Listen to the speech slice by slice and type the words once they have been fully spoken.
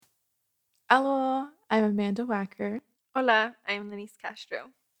Hello, I'm Amanda Wacker. Hola, I'm Lenise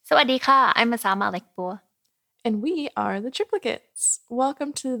Castro. สวัสดีค่ะ I'm Masama Lekpua. And we are the Triplicates.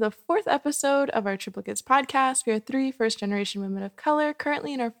 Welcome to the 4th episode of our Triplicates podcast. We are 3 first-generation women of color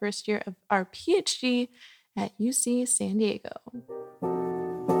currently in our first year of our PhD at UC San Diego.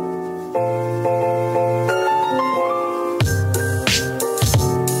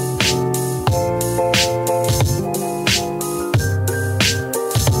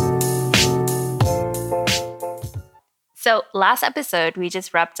 So last episode, we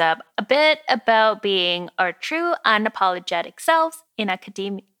just wrapped up a bit about being our true unapologetic selves in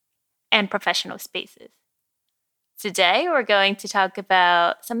academia and professional spaces. Today, we're going to talk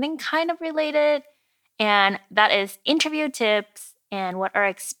about something kind of related, and that is interview tips and what our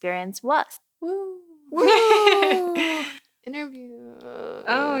experience was. Woo! Woo! Interview.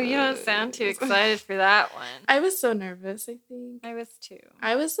 Oh, you don't sound too excited for that one. I was so nervous, I think. I was too.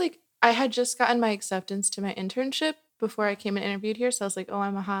 I had just gotten my acceptance to my internship before I came and interviewed here. So I was like, oh,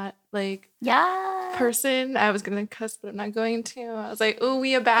 I'm a hot, person. I was going to cuss, but I'm not going to. I was like, oh,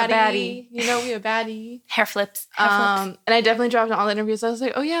 we a baddie. You know, we a baddie. Hair flips. And I definitely dropped in all the interviews. I was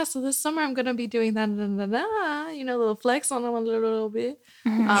like, oh, yeah, so this summer I'm going to be doing that, you know, a little flex on them a little bit.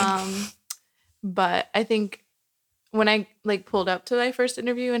 Mm-hmm. But I think when I pulled up to my first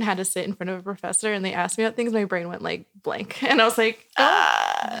interview and had to sit in front of a professor and they asked me about things, my brain went blank. And I was like,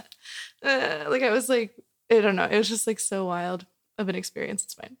 I was like, I don't know. It was just so wild of an experience.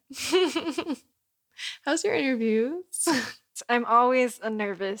 It's fine. How's your interviews? I'm always a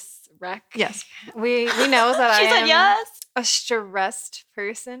nervous wreck. Yes. We know that She said yes. A stressed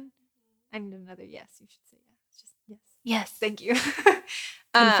person. I need another yes. You should say yes. Just yes. Yes. Thank you.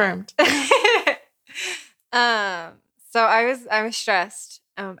 Confirmed. So I was stressed.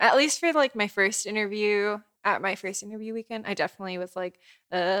 At least for my first interview. At my first interview weekend, I definitely was like,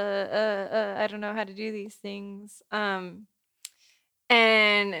 I don't know how to do these things. And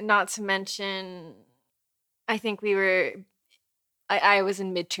not to mention, I think I was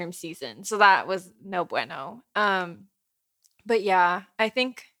in midterm season, so that was no bueno. But yeah, I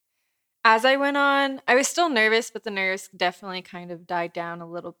think as I went on, I was still nervous, but the nerves definitely kind of died down a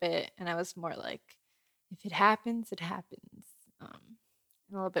little bit. And I was more like, if it happens, it happens. And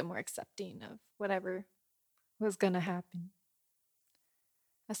a little bit more accepting of whatever was gonna happen.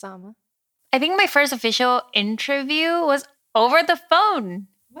 Asama? I think my first official interview was over the phone.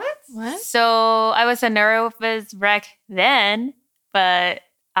 What? So I was a nervous wreck then, but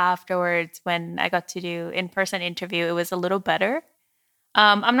afterwards, when I got to do in-person interview, it was a little better.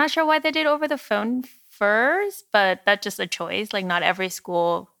 I'm not sure why they did over the phone first, but that's just a choice. Not every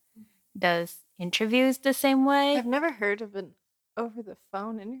school does interviews the same way. I've never heard of an over the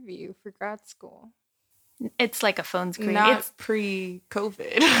phone interview for grad school. It's like a phone screen. Not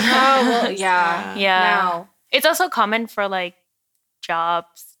pre-COVID. Oh, well, yeah. Now. It's also common for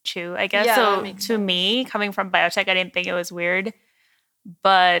jobs too, I guess. Yeah, so to me, coming from biotech, I didn't think it was weird.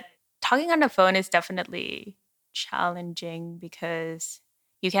 But talking on the phone is definitely challenging because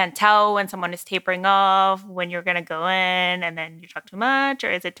you can't tell when someone is tapering off, when you're going to go in and then you talk too much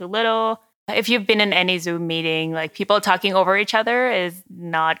or is it too little. If you've been in any Zoom meeting, people talking over each other is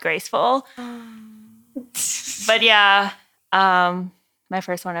not graceful. But yeah, my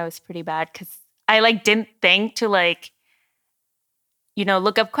first one, I was pretty bad because I didn't think to look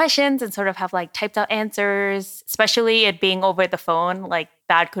up questions and sort of have typed out answers, especially it being over the phone.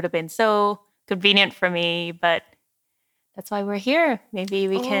 That could have been so convenient for me, but that's why we're here. Maybe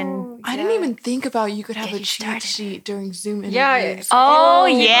we can. I didn't even think about you could have a cheat sheet during Zoom interviews. Yeah. Oh,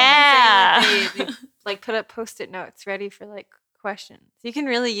 yeah. They put up Post-it notes ready for questions. You can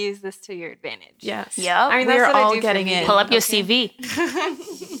really use this to your advantage. Yes. Yep. I mean, we're that's what all I do getting for me. in. Pull up your CV.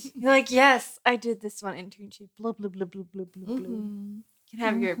 You're like, yes, I did this one internship. Blah, blah, blah, blah, blah, blah, blah. Mm-hmm. You can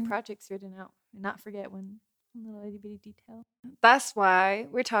have your projects written out and not forget one little itty bitty detail. That's why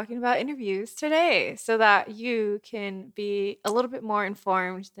we're talking about interviews today, so that you can be a little bit more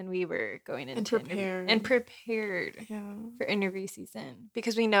informed than we were going into and prepared for interview season,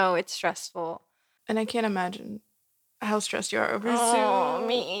 because we know it's stressful. And I can't imagine how stressed you are over Zoom. Oh,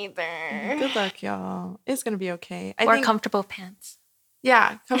 me either. Good luck, y'all. It's gonna be okay. Wear comfortable pants.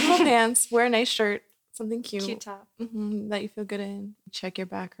 Yeah, comfortable pants. Wear a nice shirt. Something cute. Cute top. That you feel good in. Check your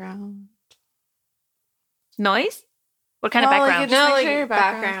background. Noise? What kind of background? Your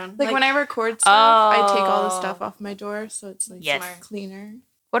background. When I record stuff, I take all the stuff off my door, so it's cleaner.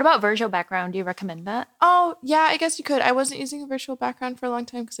 What about virtual background? Do you recommend that? Oh, yeah, I guess you could. I wasn't using a virtual background for a long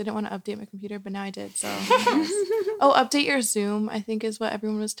time because I didn't want to update my computer, but now I did, so. Update your Zoom, I think is what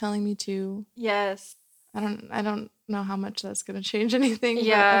everyone was telling me too. Yes. I don't know how much that's going to change anything.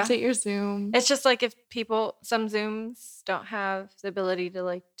 Yeah. But update your Zoom. It's just like if some Zooms don't have the ability to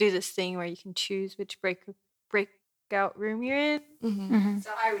like do this thing where you can choose which breakout room you're in. Mm-hmm. So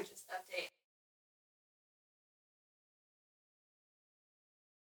I would just update.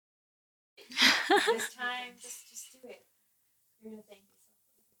 This time, just do it. You're gonna thank me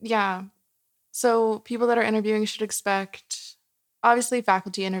something. Yeah. So people that are interviewing should expect, obviously,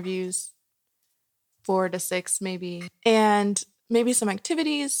 faculty interviews, 4 to 6 maybe, and maybe some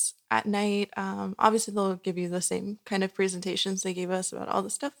activities at night. Obviously, they'll give you the same kind of presentations they gave us about all the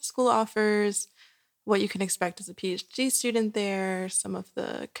stuff the school offers, what you can expect as a PhD student there, some of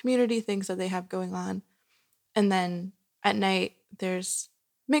the community things that they have going on. And then at night, there's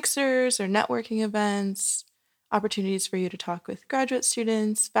mixers or networking events, opportunities for you to talk with graduate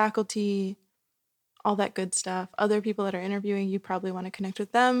students, faculty, all that good stuff. Other people that are interviewing, you probably want to connect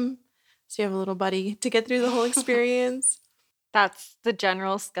with them so you have a little buddy to get through the whole experience. That's the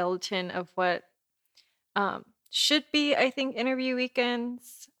general skeleton of what should be, I think, interview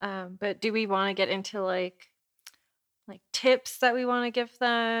weekends. But do we want to get into like tips that we want to give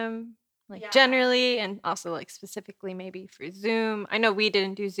them, generally, and also like specifically maybe for Zoom? I know we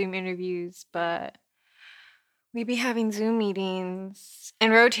didn't do Zoom interviews, but we be having Zoom meetings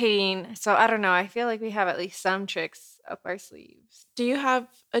and rotating. So I don't know. I feel like we have at least some tricks up our sleeves. Do you have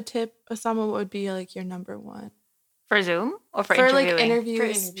a tip, Osama? What would be like your number one? For Zoom or for like interviewing?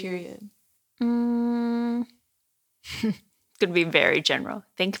 interviews, period. Could be very general.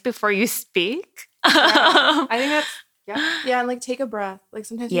 Think before you speak. I think that's yeah, and like take a breath. Like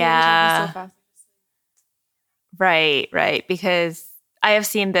sometimes you're talking so fast. Right. Because I have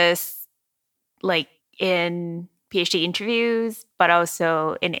seen this like in PhD interviews, but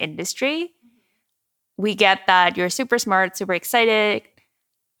also in industry. We get that you're super smart, super excited,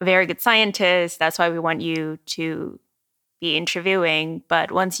 very good scientist. That's why we want you to be interviewing.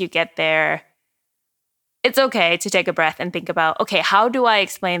 But once you get there, it's okay to take a breath and think about, okay, how do I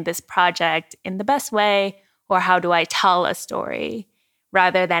explain this project in the best way? Or how do I tell a story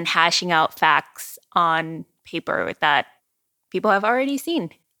rather than hashing out facts on paper that people have already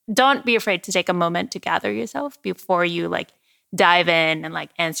seen? Don't be afraid to take a moment to gather yourself before you like dive in and like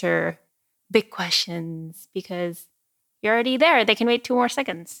answer big questions because you're already there. They can wait 2 more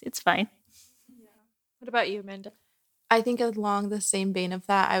seconds. It's fine. Yeah. What about you, Amanda? I think along the same vein of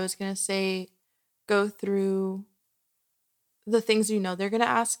that, I was going to say go through the things you know they're going to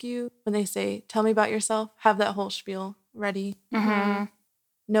ask you when they say, tell me about yourself. Have that whole spiel ready. Mm-hmm.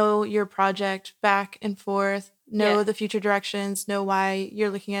 Know your project back and forth. Know the future directions. Know why you're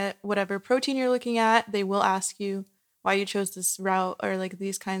looking at whatever protein you're looking at. They will ask you why you chose this route or like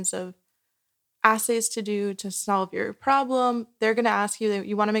these kinds of assays to do to solve your problem. They're going to ask you.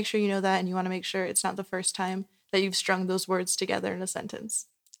 You want to make sure you know that, and you want to make sure it's not the first time that you've strung those words together in a sentence.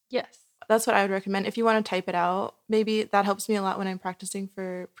 Yes. That's what I would recommend. If you want to type it out, maybe that helps me a lot when I'm practicing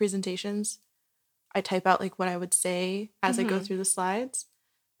for presentations. I type out like what I would say as I go through the slides.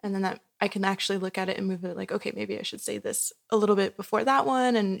 And then that I can actually look at it and move it like, okay, maybe I should say this a little bit before that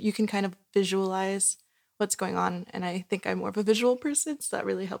one. And you can kind of visualize what's going on. And I think I'm more of a visual person, so that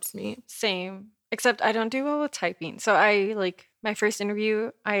really helps me. Same. Except I don't do well with typing. So I like my first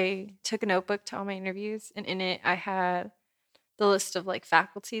interview, I took a notebook to all my interviews, and in it I had the list of like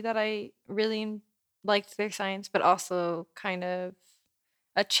faculty that I really liked their science, but also kind of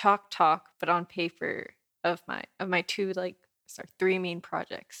a chalk talk, but on paper of my three main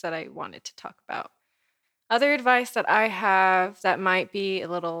projects that I wanted to talk about. Other advice that I have that might be a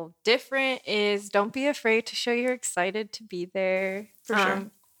little different is don't be afraid to show you're excited to be there. For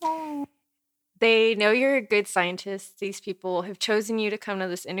sure. They know you're a good scientist. These people have chosen you to come to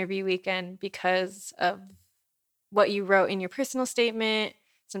this interview weekend because of what you wrote in your personal statement,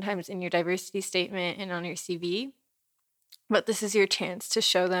 sometimes in your diversity statement and on your CV. But this is your chance to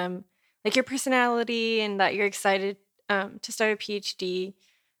show them like your personality and that you're excited to start a PhD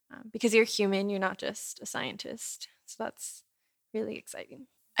because you're human. You're not just a scientist. So that's really exciting.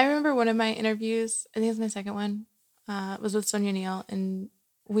 I remember one of my interviews, I think it was my second one, was with Sonia Neal, and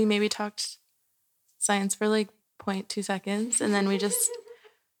we maybe talked science for like 0.2 seconds, and then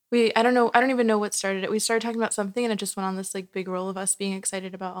I don't even know what started it. We started talking about something, and it just went on this like big roll of us being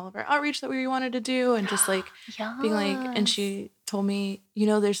excited about all of our outreach that we wanted to do, and just like being like, and she told me,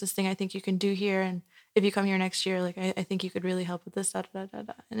 there's this thing I think you can do here, and if you come here next year, like I think you could really help with this, da, da, da,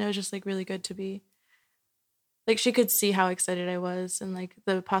 da. And it was just like really good to be like, she could see how excited I was, and like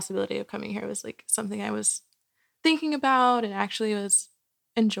the possibility of coming here was like something I was thinking about and actually was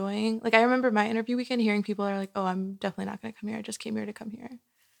enjoying. Like I remember my interview weekend hearing people are like, oh, I'm definitely not going to come here. I just came here to come here.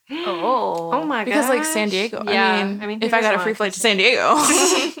 Oh my god. Because like San Diego. Yeah. I mean who if I got doesn't a want free to flight to see San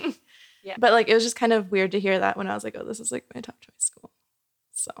Diego. Yeah. But like it was just kind of weird to hear that when I was like, oh, this is like my top choice school.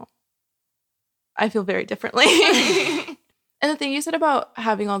 So I feel very differently. And the thing you said about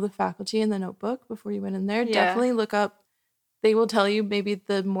having all the faculty in the notebook before you went in there, Yeah. definitely look up. They will tell you maybe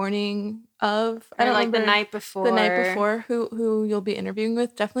the morning of, I Or don't like remember, the night before. who you'll be interviewing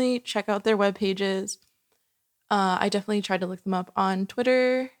with. Definitely check out their web pages. I definitely tried to look them up on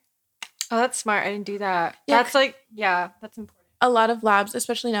Twitter. Oh, that's smart. I didn't do that. Yeah. That's like, yeah, that's important. A lot of labs,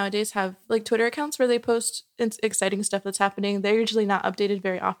 especially nowadays, have like Twitter accounts where they post exciting stuff that's happening. They're usually not updated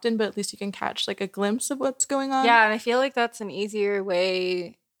very often, but at least you can catch like a glimpse of what's going on. Yeah, and I feel like that's an easier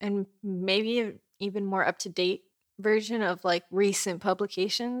way and maybe even more up to date version of like recent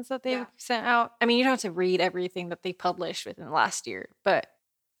publications that they've sent out. I mean, you don't have to read everything that they published within the last year, but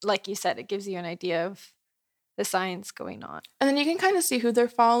like you said, it gives you an idea of the science going on. And then you can kind of see who they're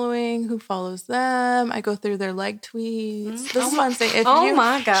following, who follows them. I go through their like tweets. This is what I'm saying. If you,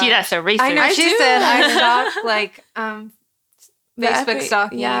 my god. She does her research. I know I she do. said I stalked like The Facebook epic-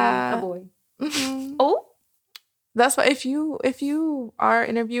 stalking yeah. a boy. Mhm. Oh, That's why if you are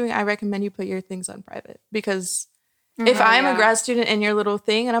interviewing, I recommend you put your things on private because if Oh, I'm yeah. a grad student in your little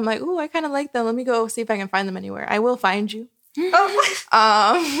thing and I'm like, oh, I kind of like them, let me go see if I can find them anywhere. I will find you.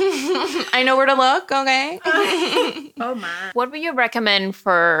 I know where to look. Okay. Oh my. what would you recommend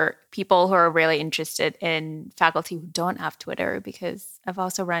for people who are really interested in faculty who don't have Twitter? Because I've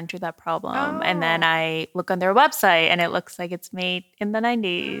also run through that problem. And then I look on their website and it looks like it's made in the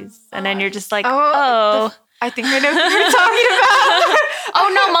 90s. And then you're just like, oh. I think I know who you're talking about.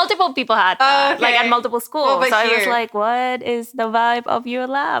 Oh no, multiple people had that. Okay. Like at multiple schools. Well, but so I was here- like, what is the vibe of your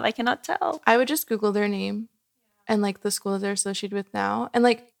lab? I cannot tell. I would just Google their name and like the school they're associated with now. And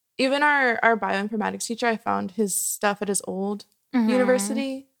like even our bioinformatics teacher, I found his stuff at his old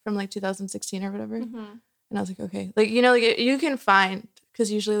university from like 2016 or whatever. Mhm. And I was like, okay, like, you know, like you can find,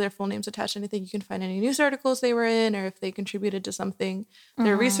 because usually their full name's attached to anything, you can find any news articles they were in or if they contributed to something,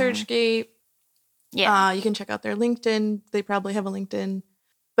 their ResearchGate. Yeah. You can check out their LinkedIn. They probably have a LinkedIn.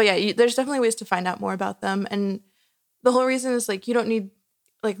 But yeah, there's definitely ways to find out more about them. And the whole reason is like, you don't need,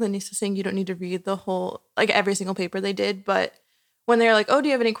 like Lenise was saying, you don't need to read the whole, like every single paper they did. But when they're like, oh, do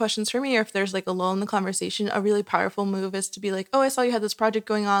you have any questions for me? Or if there's like a lull in the conversation, a really powerful move is to be like, oh, I saw you had this project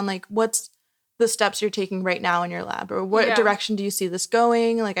going on. Like, what's the steps you're taking right now in your lab? Or what direction do you see this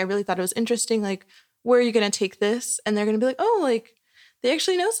going? Like, I really thought it was interesting. Like, where are you going to take this? And they're going to be like, oh, like, they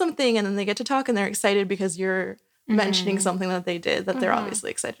actually know something. And then they get to talk and they're excited because you're mentioning something that they did that they're obviously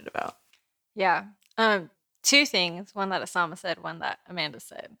excited about. Yeah. Two things. One that Asama said, one that Amanda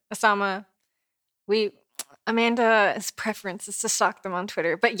said. Amanda's preference is to stalk them on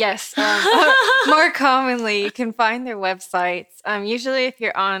Twitter. But yes, more commonly, you can find their websites. Usually if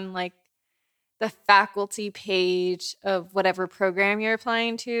you're on like the faculty page of whatever program you're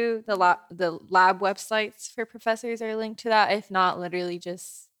applying to, the lab websites for professors are linked to that. If not, literally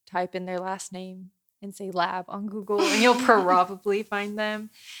just type in their last name and say lab on Google and you'll probably find them.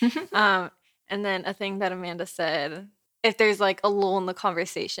 And then a thing that Amanda said, if there's like a lull in the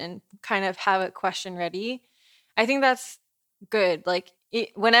conversation, kind of have a question ready. I think that's good. Like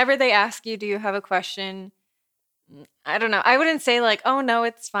whenever they ask you, do you have a question? I don't know. I wouldn't say like, oh no,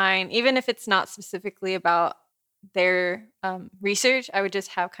 it's fine. Even if it's not specifically about their research, I would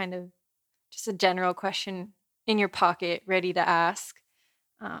just have kind of just a general question in your pocket ready to ask.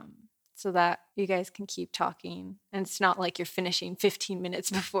 So that you guys can keep talking and it's not like you're finishing 15 minutes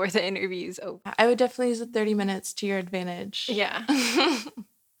before the interview's over. I would definitely use the 30 minutes to your advantage. Yeah.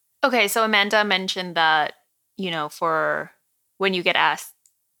 Okay, so Amanda mentioned that, you know, for when you get asked,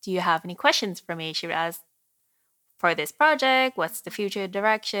 do you have any questions for me? She would ask, for this project, what's the future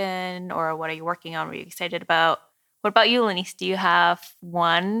direction? Or what are you working on? What are you excited about? What about you, Lenise? Do you have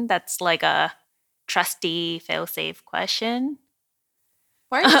one that's like a trusty, fail-safe question?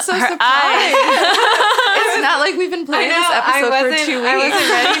 Why are you so surprised? It's not like we've been playing this episode for 2 weeks. I wasn't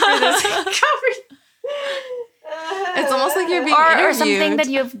ready for this conversation. It's almost like you're being Or interviewed. something that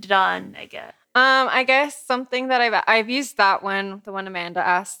you've done, I guess. I guess something that I've used that one, the one Amanda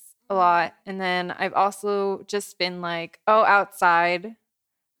asked a lot. And then I've also just been like, outside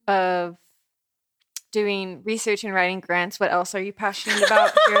of doing research and writing grants, what else are you passionate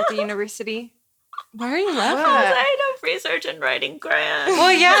about here at the university? Why are you laughing? Outside of research and writing grants.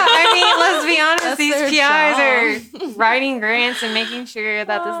 Well, yeah, I mean, let's be honest, That's these their PIs job. are writing grants and making sure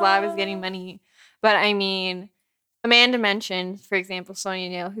that this lab is getting money. But I mean, Amanda mentioned, for example, Sonia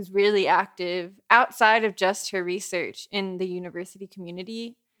Neal, who's really active outside of just her research in the university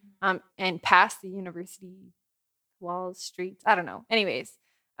community and past the university walls, streets. I don't know. Anyways,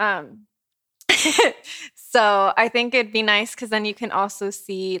 So I think it'd be nice because then you can also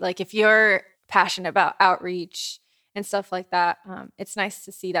see, like, if you're passionate about outreach and stuff like that, it's nice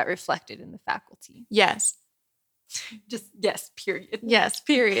to see that reflected in the faculty. Yes. Just yes, period. Yes,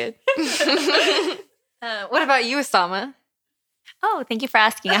 period. What about you, Osama? Oh, thank you for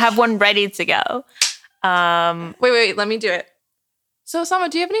asking. I have one ready to go. Wait, let me do it. So, Osama,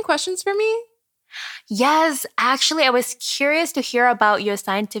 do you have any questions for me? Yes, actually, I was curious to hear about your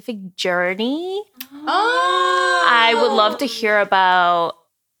scientific journey. Oh. I would love to hear about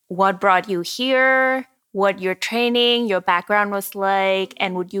what brought you here, what your training, your background was like,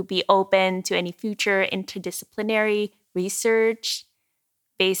 and would you be open to any future interdisciplinary research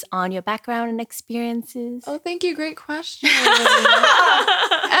based on your background and experiences? Oh, thank you. Great question.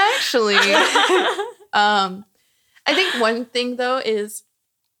 Actually, I think one thing though is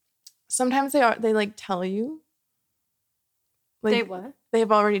sometimes they like tell you. Like, They what? They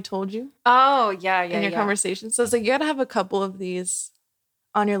have already told you Oh, yeah, in your conversation. So it's like you gotta have a couple of these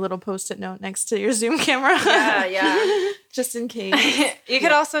on your little post-it note next to your Zoom camera. Yeah. Just in case. You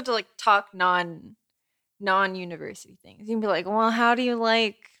could also like talk non-university things. You can be like, well, how do you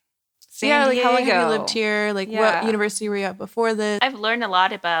like San like Diego? how long have you lived here? Like what university were you at before this? I've learned a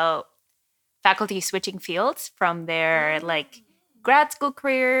lot about faculty switching fields from their like grad school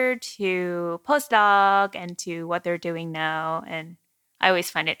career to postdoc and to what they're doing now. And I always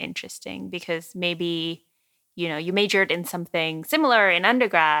find it interesting because maybe, you majored in something similar in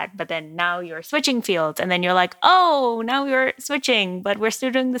undergrad, but then now you're switching fields. And then you're like, oh, now we're switching, but we're still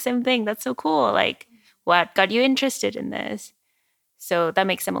doing the same thing. That's so cool. Like, what got you interested in this? So that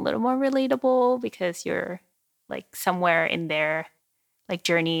makes them a little more relatable because you're like somewhere in their like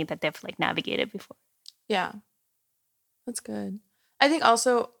journey that they've like navigated before. Yeah. That's good. I think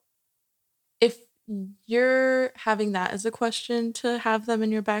also if you're having that as a question to have them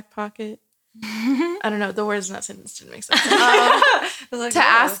in your back pocket, I don't know, the words in that sentence didn't make sense.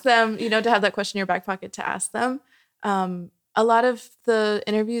 Ask them, to have that question in your back pocket to ask them. A lot of the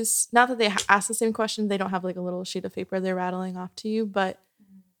interviews, not that they ask the same question, they don't have like a little sheet of paper they're rattling off to you, but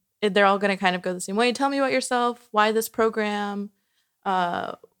they're all going to kind of go the same way. Tell me about yourself. Why this program?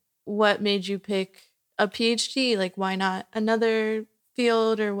 What made you pick a PhD? Like, why not another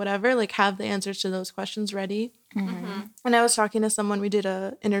field or whatever? Like, have the answers to those questions ready. Mm-hmm. And I was talking to someone, we did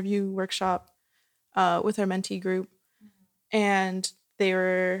a interview workshop with our mentee group, and they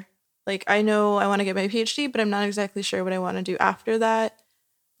were like, I know I want to get my PhD, but I'm not exactly sure what I want to do after that.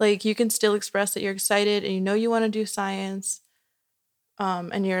 Like, you can still express that you're excited and you want to do science.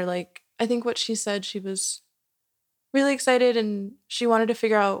 And you're like, I think what she said, she was really excited and she wanted to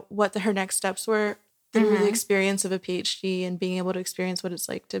figure out what her next steps were through the experience of a PhD and being able to experience what it's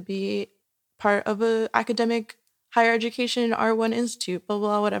like to be part of a academic higher education R1 institute, blah,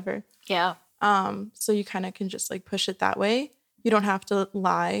 blah, whatever. Yeah. So you kind of can just like push it that way. You don't have to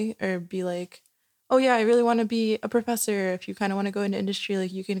lie or be like, oh yeah, I really want to be a professor. If you kind of want to go into industry,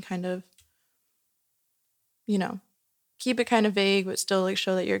 like you can kind of, keep it kind of vague, but still like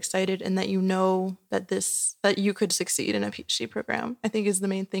show that you're excited and that that you could succeed in a PhD program, I think is the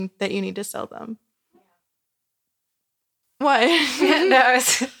main thing that you need to sell them. What?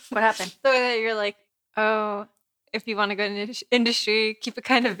 What happened? The way that you're like, oh, if you want to go into industry, keep it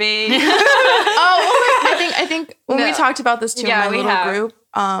kind of vague. I think when we talked about this too in my little group,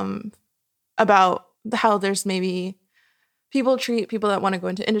 about how there's maybe people treat people that want to go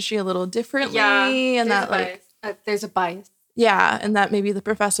into industry a little differently, and that like there's a bias. Yeah, and that maybe the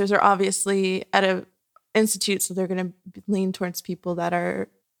professors are obviously at a institute, so they're going to lean towards people that are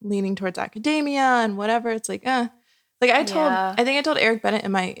leaning towards academia and whatever. It's like, I think I told Eric Bennett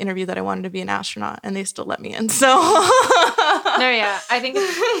in my interview that I wanted to be an astronaut, and they still let me in. So I think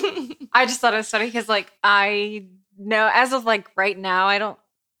I just thought it was funny because like I know as of like right now, I don't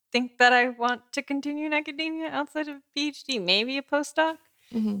think that I want to continue in academia outside of PhD, maybe a postdoc.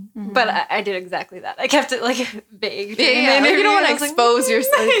 But I did exactly that. I kept it like vague. Yeah. Like, you don't want to expose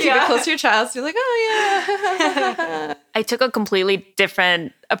yourself. Keep it close to your chest. You're like, oh yeah. I took a completely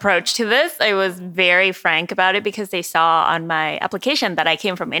different approach to this. I was very frank about it because they saw on my application that I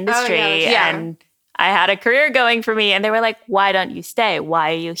came from industry and I had a career going for me. And they were like, why don't you stay?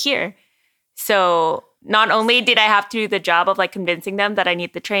 Why are you here? So not only did I have to do the job of like convincing them that I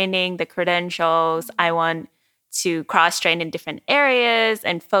need the training, the credentials, I want to cross-train in different areas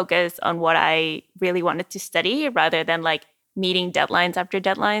and focus on what I really wanted to study rather than like meeting deadlines after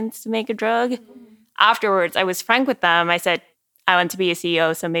deadlines to make a drug. Afterwards, I was frank with them. I said, I want to be a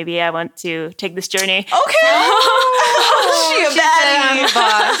CEO, so maybe I want to take this journey. Okay. She a baddie.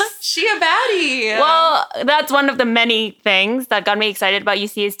 She a baddie. Well, that's one of the many things that got me excited about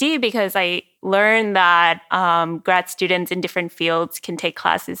UCSD because I learned that grad students in different fields can take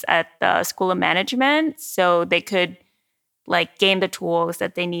classes at the School of Management, so they could like gain the tools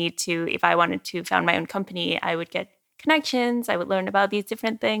that they need to. If I wanted to found my own company, I would get connections. I would learn about these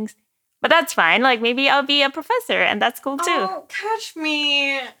different things. But that's fine. Like maybe I'll be a professor, and that's cool too. Oh, catch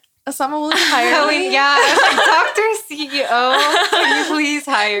me. Osama will hire me. Yeah, I was like, Dr. CEO, can you please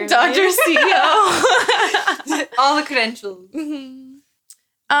hire me? Dr. CEO. All the credentials. Mm-hmm.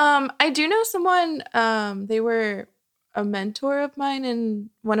 I do know someone, they were a mentor of mine in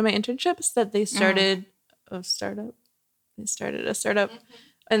one of my internships that they started a startup. They started a startup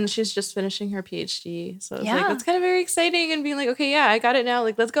and she's just finishing her PhD. So it's like, it's kind of very exciting and being like, okay, yeah, I got it now.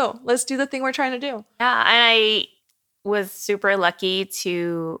 Like, let's go. Let's do the thing we're trying to do. Yeah, and I was super lucky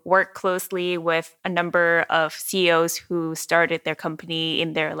to work closely with a number of CEOs who started their company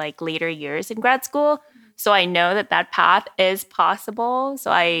in their like later years in grad school. So I know that that path is possible. So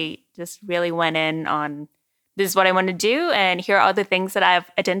I just really went in on this is what I want to do. And here are the things that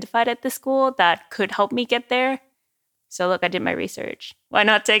I've identified at the school that could help me get there. So look, I did my research. Why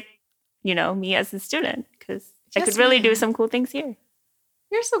not take, me as a student? Because I could really do some cool things here.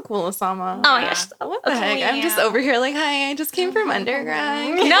 You're so cool, Osama. Oh, yes. What the heck? I'm just over here like, hi, I just came from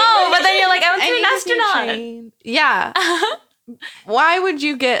undergrad. No, but then you're like, I want to be an astronaut. Yeah. Why would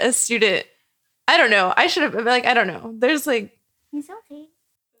you get a student? I don't know. I should have been like, I don't know. There's like... He's okay.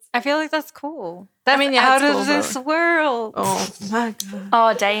 I feel like that's cool. That's out of this world. Oh, my God.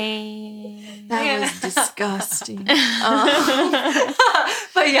 Oh, dang. That was disgusting.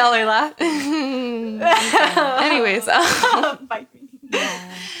 But y'all are laughing. Anyways.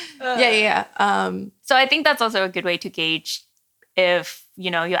 Yeah. So I think that's also a good way to gauge if,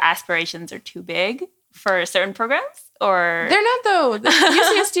 your aspirations are too big for certain programs or... They're not, though.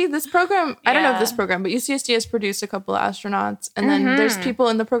 UCSD, this program, I don't know if this program, but UCSD has produced a couple of astronauts. And then there's people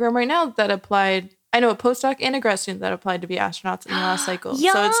in the program right now that applied. I know a postdoc and a grad student that applied to be astronauts in the last cycle.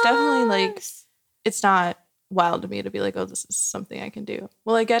 Yes. So it's definitely like, it's not wild to me to be like, oh, this is something I can do.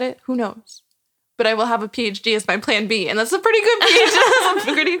 Will I get it? Who knows? But I will have a PhD as my plan B. And that's a pretty good PhD.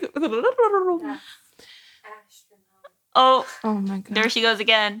 Oh my God. There she goes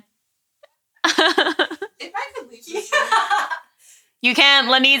again. If I could leave this You can't.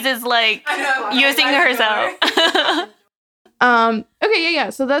 Lenise is like using herself. Okay,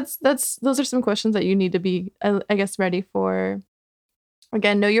 yeah. So those are some questions that you need to be, I guess, ready for.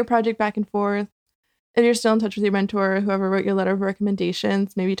 Again, know your project back and forth. If you're still in touch with your mentor, whoever wrote your letter of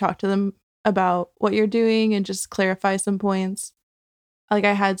recommendations, maybe talk to them about what you're doing and just clarify some points. Like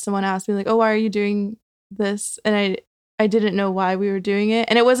I had someone ask me like, oh, why are you doing this? And I didn't know why we were doing it.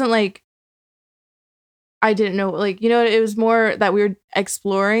 And it wasn't like, I didn't know, like, it was more that we were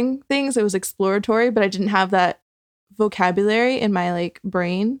exploring things. It was exploratory, but I didn't have that vocabulary in my like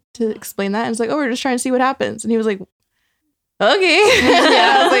brain to explain that. And it's like, oh, we're just trying to see what happens. And he was like, okay.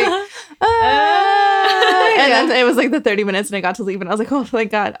 Yeah, I was like, and then it was like the 30 minutes and I got to leave and I was like, oh, thank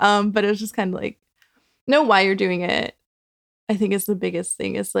God. But it was just kind of like, know why you're doing it. I think it's the biggest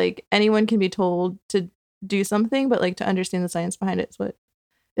thing. It's like anyone can be told to do something, but like to understand the science behind it is what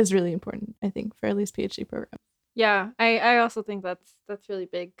is really important, I think, for at least PhD programs. Yeah, I also think that's really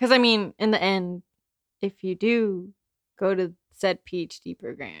big. Because I mean, in the end, if you do go to said PhD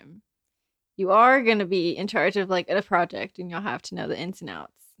program, you are going to be in charge of like a project and you'll have to know the ins and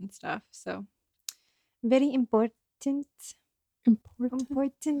outs and stuff. So very important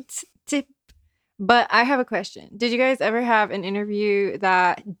tip. But I have a question. Did you guys ever have an interview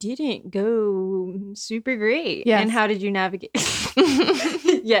that didn't go super great? Yes. And how did you navigate?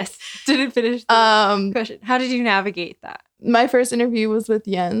 Yes. Didn't finish the question. How did you navigate that? My first interview was with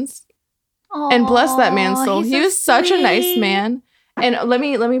Jens. And bless that man's soul. He was such a nice man. And let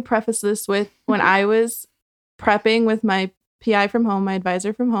me preface this with when I was prepping with my PI from home, my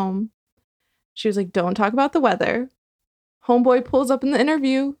advisor from home, she was like, don't talk about the weather. Homeboy pulls up in the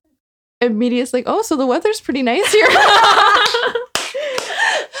interview. Immediately like, oh, so the weather's pretty nice here.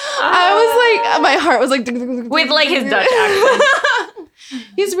 I was like, my heart was like with like his Dutch accent.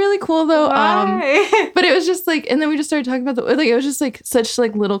 He's really cool though. Why? But it was just like, and then we just started talking about it was just like such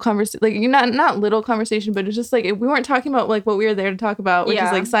like little conversation, like not little conversation, but it's just like we weren't talking about like what we were there to talk about, which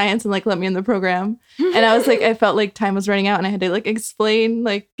is like science and like let me in the program. And I was like, I felt like time was running out and I had to like explain,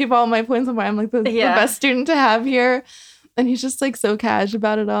 like give all my points on why I'm like the best student to have here. And he's just like so cash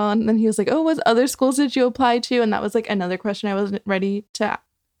about it all. And then he was like, oh, what other schools did you apply to? And that was like another question I wasn't ready to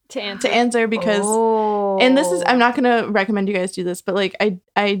answer because, and this is, I'm not going to recommend you guys do this, but like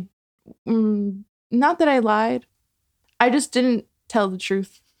not that I lied. I just didn't tell the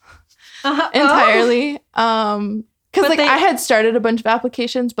truth. entirely. Because But like they- I had started a bunch of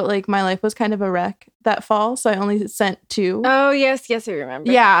applications, but like my life was kind of a wreck that fall, so I only sent 2. Oh, yes, I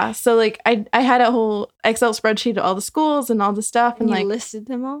remember. Yeah, so like I had a whole Excel spreadsheet of all the schools and all the stuff, And and you like listed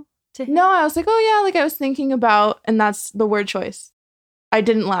them all to him? no, I was like, oh yeah, like I was thinking about, and that's the word choice. I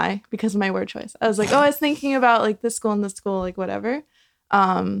didn't lie because of my word choice. I was like, oh, I was thinking about like this school and this school, like whatever.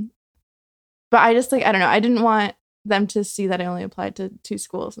 But I just like, I don't know. I didn't want them to see that I only applied to 2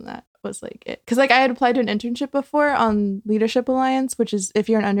 schools, and that was like it. Because like I had applied to an internship before on Leadership Alliance, which is if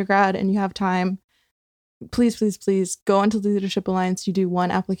you're an undergrad and you have time, please go onto the Leadership Alliance. You do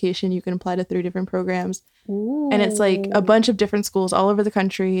 1 application, you can apply to 3 different programs. And it's like a bunch of different schools all over the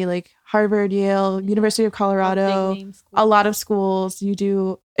country, like Harvard, Yale, University of Colorado, a lot of schools. You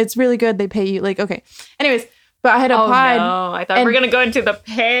do, it's really good. They pay you like, okay. Anyways, but I had applied. Oh, no. I thought we were going to go into the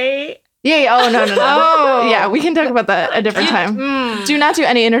pay. Yeah. Oh, no. Oh. Yeah, we can talk about that a different time. Do not do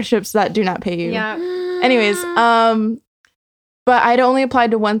any internships that do not pay you. Yeah. Anyways, but I'd only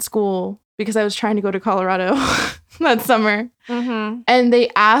applied to 1 school because I was trying to go to Colorado that summer. Mm-hmm. And they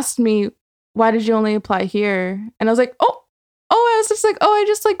asked me, why did you only apply here? And I was like, I was just like, I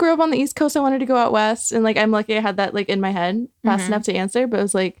just like grew up on the East Coast. I wanted to go out West. And like, I'm lucky I had that like in my head fast enough to answer. But it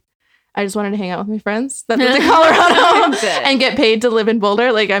was like, I just wanted to hang out with my friends that lived in Colorado and get paid to live in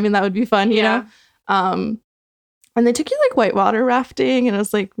Boulder. Like, I mean, that would be fun, you know? And they took you like whitewater rafting, and it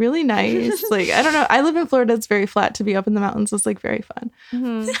was like really nice. Like, I don't know. I live in Florida. It's very flat. To be up in the mountains was like very fun.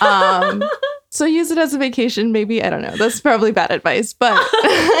 Mm-hmm. So use it as a vacation, maybe. I don't know. That's probably bad advice, but but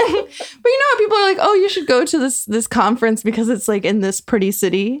you know how people are like, oh, you should go to this conference because it's like in this pretty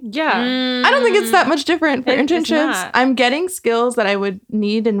city. Yeah. I don't think it's that much different for It's internships. not. I'm getting skills that I would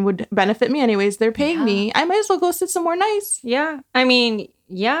need and would benefit me anyways. They're paying me. I might as well go sit somewhere nice. Yeah. I mean,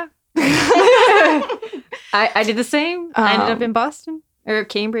 yeah. I did the same. I ended up in Boston or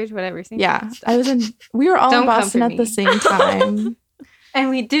Cambridge, whatever. Same Yeah, thing. we were all Don't in Boston comfort at the me. same time. And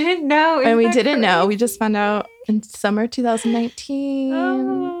we didn't know. And we Isn't that didn't know. We crazy? just found out in summer 2019.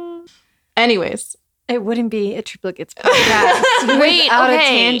 Oh. Anyways, It wouldn't be a triplicates podcast. Wait, without a okay.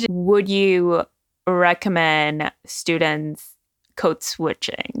 tangent. Would you recommend students code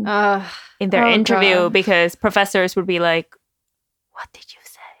switching in their Oh, interview? God. Because professors would be like, what did you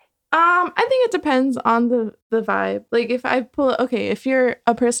say? I think it depends on the vibe. Like if you're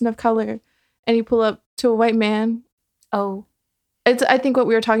a person of color and you pull up to a white man, Oh. it's I think what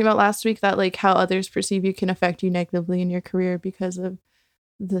we were talking about last week, that like how others perceive you can affect you negatively in your career because of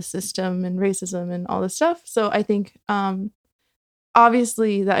the system and racism and all this stuff. So I think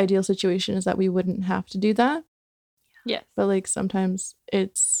obviously the ideal situation is that we wouldn't have to do that. Yes. But like sometimes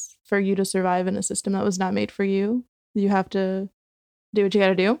it's for you to survive in a system that was not made for you. You have to do what you got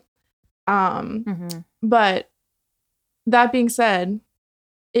to do. But that being said,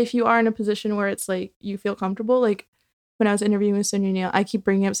 if you are in a position where it's like you feel comfortable, like when I was interviewing with Sonia Neal, I keep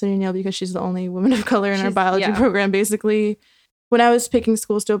bringing up Sonia Neal because she's the only woman of color in our biology program. Basically, when I was picking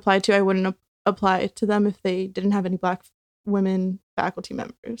schools to apply to, I wouldn't apply to them if they didn't have any Black women faculty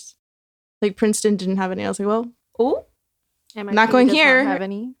members. Like Princeton didn't have any. I was like, well, not going does here. Not have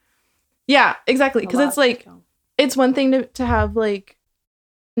any. Yeah, exactly. Because it's like, don't. it's one thing to have like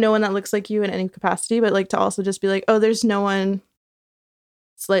no one that looks like you in any capacity, but like to also just be like, oh, there's no one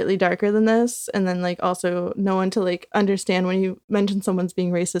slightly darker than this, and then like also no one to like understand when you mention someone's being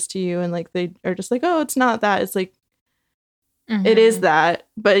racist to you, and like they are just like, oh, it's not that, it's like it is that,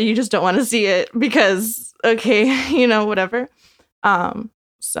 but you just don't want to see it because okay, you know, whatever.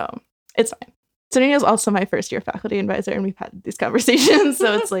 So it's fine. Sonia is also my first year faculty advisor, and we've had these conversations,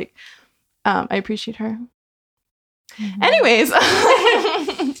 so it's like I appreciate her. Anyways, So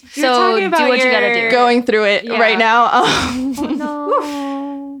talking do about what you gotta do. going through it Yeah. right now. Oh,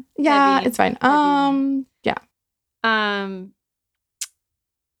 no. Yeah, Heavy. it's fine. Yeah.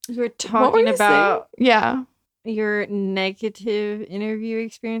 You were What were talking you about saying? Yeah. your negative interview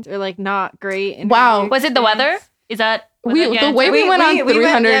experience, or like not great. Interview Wow. Was it the experience? weather? Is that was We that your the way answer? we went on we went-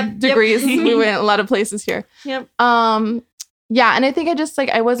 300 yep. degrees, we went a lot of places here. Yep. Yeah, and I think I just like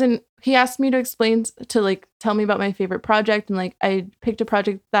I wasn't. He asked me to explain to like tell me about my favorite project, and like I picked a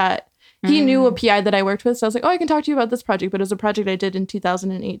project that he knew a PI that I worked with, so I was like, oh, I can talk to you about this project, but it was a project I did in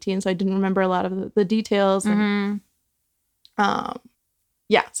 2018, so I didn't remember a lot of the details. And,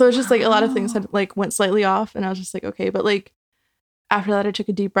 yeah, so it's just like a lot of things had like went slightly off, and I was just like, okay, but like after that, I took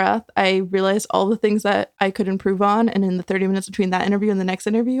a deep breath. I realized all the things that I could improve on, and in the 30 minutes between that interview and the next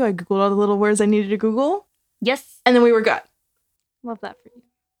interview, I googled all the little words I needed to Google, Yes. and then we were good. Love that for you.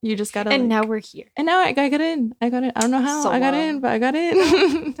 You just gotta. And like- now we're here. And now I got in. I got in. I don't know how I got Solo. in, but I got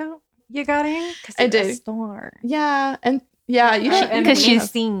in. Don't you got in? 'Cause I you're a did. star. Yeah, and Yeah, you don't. And Because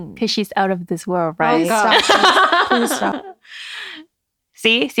amazing. she's out of this world, right? God. Stop. Please stop.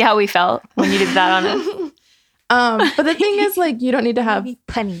 See how we felt when you did that on us. But the thing is, like, you don't need to have.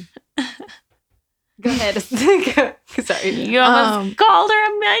 punny. Go ahead. Sorry. You almost called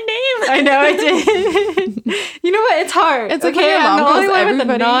her my name. I know I did. You know what? It's hard. It's like when your I'm the mom only calls one with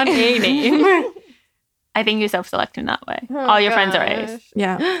a everybody. non-A name. I think you self-select in that way. Oh, All your friends are gosh. A's.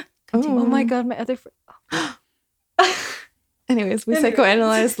 Yeah. Oh my god, my other friend. Anyways, we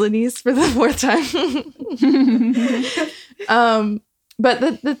psychoanalyzed Lenise for the 4th time.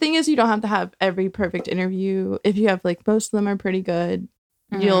 But the thing is, you don't have to have every perfect interview. If you have, like, most of them are pretty good,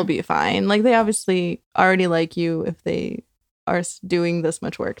 you'll be fine. Like, they obviously already like you if they are doing this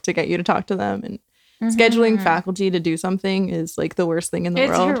much work to get you to talk to them. And scheduling faculty to do something is, like, the worst thing in the It's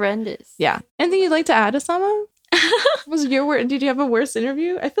world. horrendous. Yeah. Anything you'd like to add, Asama? Did you have a worse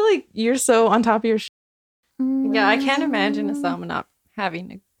interview? I feel like you're so on top of your Yeah, I can't imagine Asama not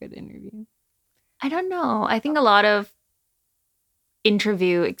having a good interview. I don't know. I think a lot of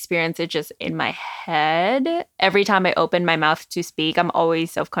interview experience is just in my head. Every time I open my mouth to speak, I'm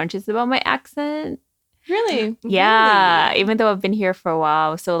always self-conscious about my accent. Really? Yeah, even though I've been here for a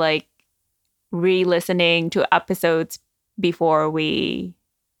while. So, like, re-listening to episodes before we,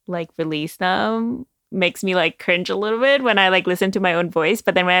 like, release them makes me, like, cringe a little bit when I, like, listen to my own voice.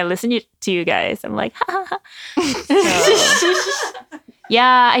 But then when I listen to you guys, I'm like, ha ha ha. So,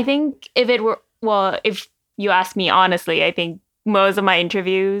 yeah, I think if you ask me honestly, I think most of my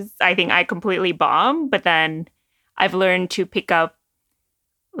interviews, I think I completely bomb. But then I've learned to pick up,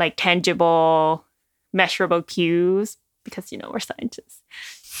 like, tangible, measurable cues because, we're scientists.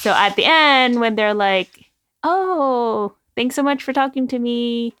 So at the end, when they're like, oh, thanks so much for talking to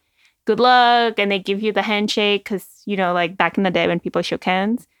me, good luck, and they give you the handshake because, like, back in the day when people shook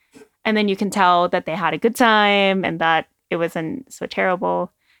hands, and then you can tell that they had a good time and that it wasn't so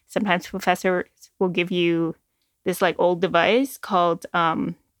terrible. Sometimes professors will give you this, like, old device called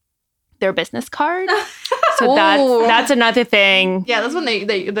their business card. So that's another thing. Yeah, that's when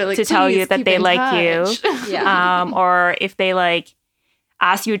they're like, to tell you that keep they in like touch. you. Yeah. Or if they, like,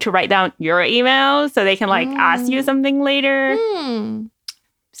 ask you to write down your email so they can, like, ask you something later.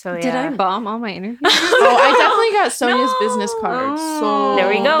 So yeah. Did I bomb all my interviews? Oh, I definitely got Sonia's business card. So There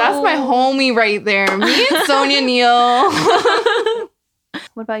we go. That's my homie right there. Me and Sonia Neal.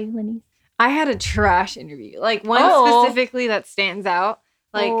 What about you, Lenny? I had a trash interview. Like, one specifically that stands out.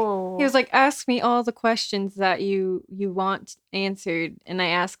 Like, he was like, ask me all the questions that you want answered. And I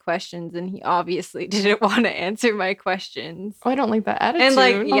asked questions, and he obviously didn't want to answer my questions. Oh, I don't like that attitude. And,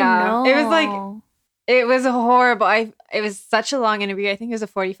 like, yeah, no. it was like, it was a horrible. It was such a long interview. I think it was a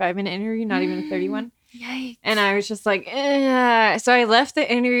 45-minute interview, not even a 31. Yikes. And I was just like, eh. So I left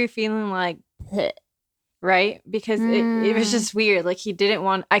the interview feeling like, bleh, right? Because it was just weird. Like,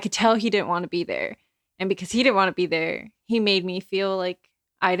 I could tell he didn't want to be there. And because he didn't want to be there, he made me feel like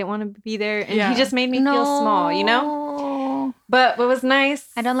I didn't want to be there. And he just made me feel small, But what was nice.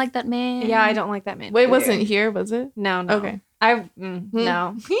 I don't like that man. Yeah, I don't like that man. Wait, either. wasn't here, was it? No. Okay.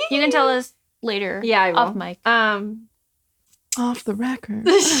 No. You can tell us later. Yeah, I will. Off mic. Off the record.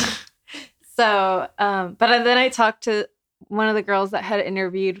 So, but then I talked to one of the girls that had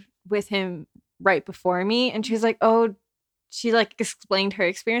interviewed with him right before me, and she was like, "Oh," she, like, explained her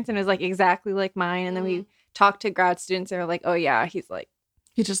experience, and it was like exactly like mine. And then we talked to grad students, and they're like, "Oh yeah, he's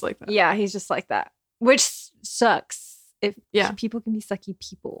just like that." Yeah, he's just like that," which sucks. If people can be sucky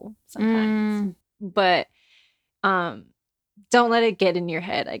people sometimes, but don't let it get in your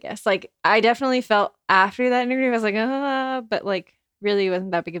head, I guess. Like, I definitely felt after that interview, I was like, but, like, really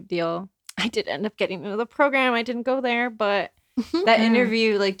wasn't that big of a deal. I did end up getting into the program. I didn't go there, but that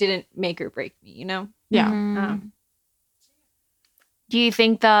interview, like, didn't make or break me, Yeah. Do you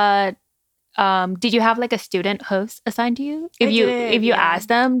think that did you have, like, a student host assigned to you? If you asked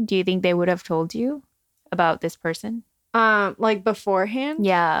them, do you think they would have told you about this person? Like, beforehand?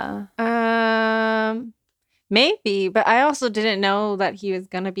 Yeah. Maybe, but I also didn't know that he was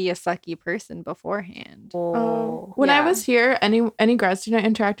gonna be a sucky person beforehand. When I was here, any grad student I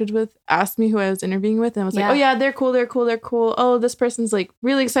interacted with asked me who I was interviewing with, and I was like, "Oh yeah, they're cool. Oh, this person's, like,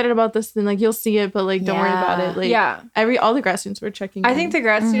 really excited about this, and, like, you'll see it, but, like, don't worry about it." Like, all the grad students were checking. I think the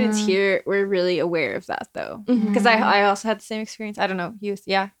grad students here were really aware of that, though, because I also had the same experience. I don't know,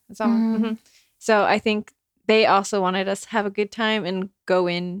 that's all. So I think they also wanted us to have a good time and go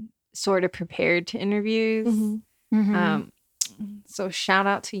in sort of prepared to interviews. So shout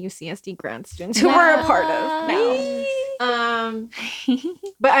out to UCSD grad students who we're a part of now.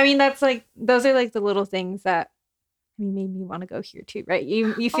 But I mean, that's, like, those are, like, the little things that made me want to go here too, right?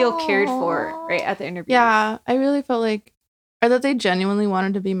 You feel cared for, right, at the interview. Yeah, I really felt like or that they genuinely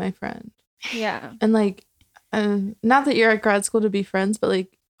wanted to be my friend. Yeah. And like, not that you're at grad school to be friends, but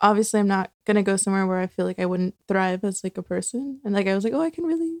like, obviously I'm not going to go somewhere where I feel like I wouldn't thrive as like a person. And like, I was like, oh, I can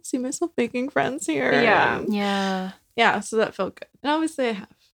really see myself making friends here. Yeah. And Yeah. yeah. So that felt good. And obviously I have.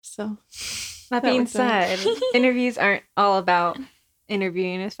 So That being said, interviews aren't all about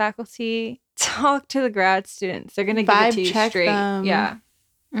interviewing as faculty. Talk to the grad students. They're going to give it to you straight. Yeah.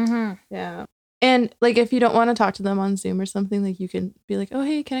 Mm-hmm. Yeah. And like, if you don't want to talk to them on Zoom or something, like you can be like, oh,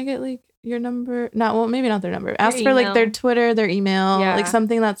 hey, can I get like your number? Not, well, maybe not their number. Ask for like their Twitter, their email, like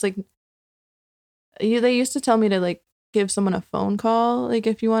something that's like, they used to tell me to like give someone a phone call. Like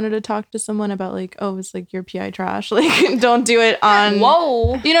if you wanted to talk to someone about like, oh, it's like your PI trash. Like don't do it on.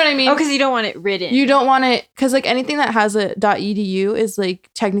 Whoa. You know what I mean? Oh, because you don't want it written. You don't want it, because like anything that has a .edu is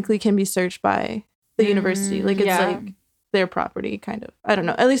like technically can be searched by the university. Like it's like their property, kind of. I don't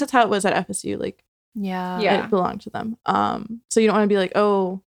know. At least that's how it was at FSU. Like, yeah, it belonged to them. So you don't want to be like,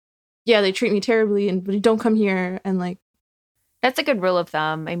 oh, yeah, they treat me terribly, and but don't come here, and like. That's a good rule of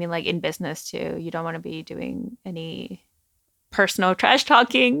thumb. I mean, like in business too, you don't want to be doing any personal trash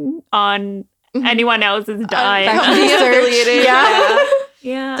talking on anyone else's dime. Affiliated. Yeah.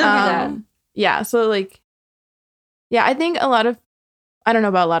 Don't do that. Yeah. So like, yeah, I think I don't know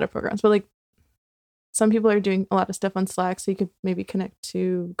about a lot of programs, but like some people are doing a lot of stuff on Slack, so you could maybe connect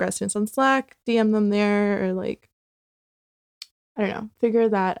to grad students on Slack, DM them there, or like, I don't know, figure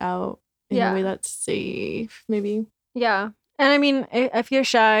that out in a way that's safe, maybe. Yeah. And I mean, if you're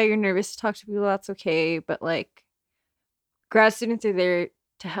shy, you're nervous to talk to people, that's okay. But like, grad students are there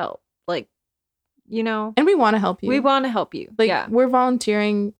to help. Like, you know. And we want to help you. We want to help you. Like, we're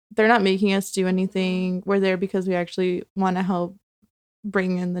volunteering. They're not making us do anything. We're there because we actually want to help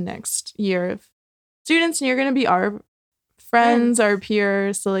bring in the next year of students. And you're going to be our friends, our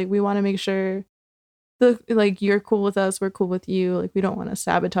peers. So, like, we want to make sure like you're cool with us, we're cool with you. Like, we don't want to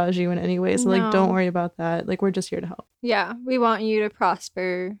sabotage you in any way. So like, don't worry about that. Like, we're just here to help. Yeah, we want you to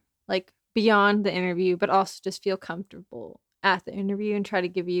prosper, like beyond the interview, but also just feel comfortable at the interview and try to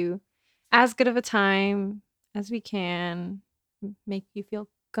give you as good of a time as we can, make you feel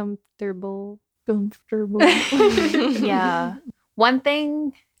comfortable. Yeah. One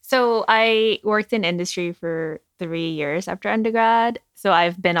thing, so I worked in industry for 3 years after undergrad. So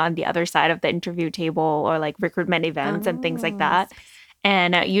I've been on the other side of the interview table or like recruitment events and things like that.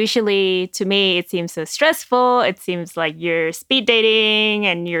 And usually to me, it seems so stressful. It seems like you're speed dating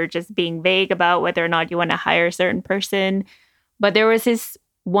and you're just being vague about whether or not you want to hire a certain person. But there was this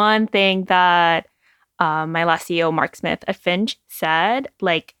one thing that my last CEO, Mark Smith at Finch, said,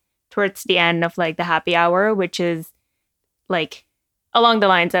 like towards the end of like the happy hour, which is like along the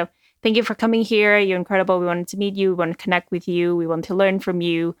lines of, thank you for coming here. You're incredible. We wanted to meet you. We want to connect with you. We want to learn from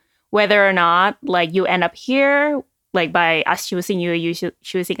you. Whether or not like you end up here, like by us choosing you, you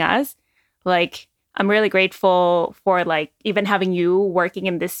choosing us, like I'm really grateful for like even having you working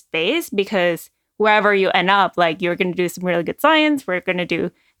in this space, because wherever you end up, like you're going to do some really good science. We're going to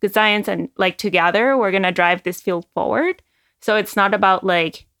do good science, and like together we're going to drive this field forward. So it's not about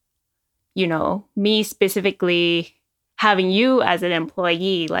like, you know, me specifically having you as an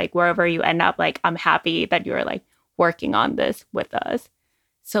employee, like wherever you end up, like I'm happy that you're like working on this with us.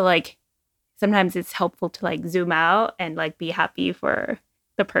 So like sometimes it's helpful to like zoom out and like be happy for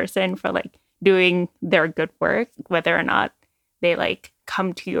the person for like doing their good work, whether or not they like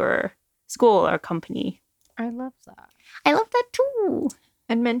come to your school or company. I love that. I love that too.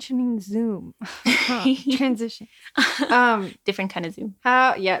 And mentioning Zoom. Transition. Different kind of Zoom.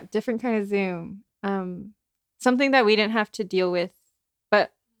 Different kind of Zoom. Something that we didn't have to deal with,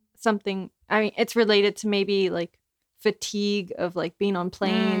 but something, I mean, it's related to maybe like fatigue of like being on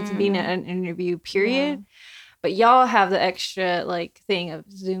planes and being at an interview, period. Yeah. But y'all have the extra like thing of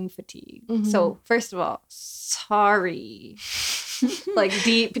Zoom fatigue. So first of all, sorry. Like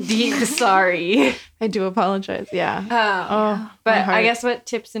deep sorry. I do apologize. Yeah. But I guess what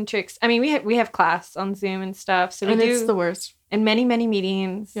tips and tricks? I mean, we have class on Zoom and stuff, so it's the worst. And many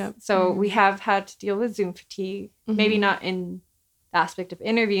meetings. Yep. So we have had to deal with Zoom fatigue. Maybe not in the aspect of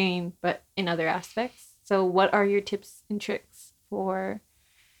interviewing, but in other aspects. So what are your tips and tricks for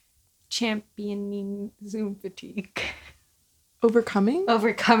championing Zoom fatigue? Overcoming?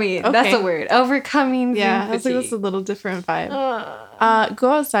 Okay. That's a word. Overcoming Zoom fatigue. I was like, that's a little different vibe. Go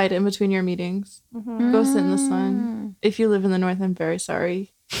outside in between your meetings. Go sit in the sun. If you live in the north, I'm very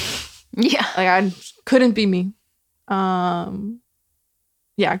sorry. Yeah. Like, I couldn't be me. Go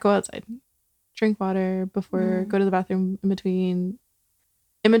outside. Drink water before, go to the bathroom in between.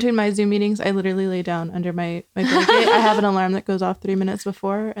 in between my Zoom meetings, I literally lay down under my blanket. I have an alarm that goes off 3 minutes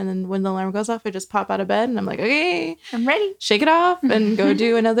before. And then when the alarm goes off, I just pop out of bed and I'm like, okay, I'm ready. shake it off and go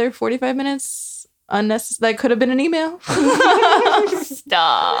do another 45 minutes. Unnecessary. That could have been an email.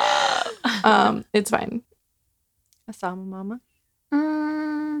 Stop. It's fine. Asama mama.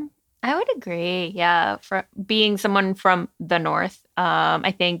 I would agree. Yeah. For being someone from the north,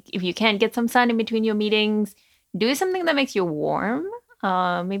 I think if you can't get some sun in between your meetings, do something that makes you warm.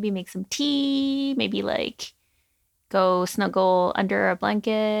 Maybe make some tea. Maybe like go snuggle under a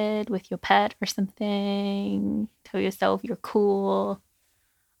blanket with your pet or something. Tell yourself you're cool.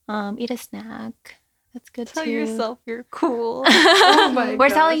 Eat a snack. That's good Tell too. yourself you're cool. Oh my We're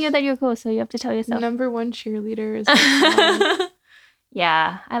telling you that you're cool, so you have to tell yourself. Number one cheerleader is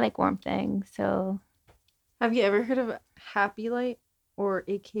Yeah, I like warm things. So Have you ever heard of Happy Light or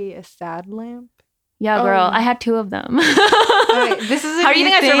aka a sad lamp? yeah, girl, I had 2 of them. Okay, this is a How do you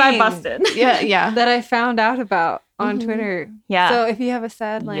new think I survived thing Boston? yeah. that I found out about on Mhm. Twitter. Yeah. So if you have a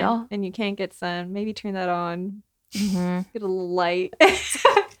sad lamp Yeah. and you can't get sun, maybe turn that on. Mhm. Get a little light.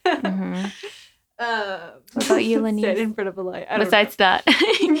 Mhm. What about you, Lenny? Sit in front of a light. I don't Besides that,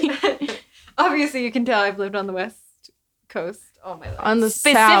 know. Obviously, you can tell I've lived on the West Coast all my life. On the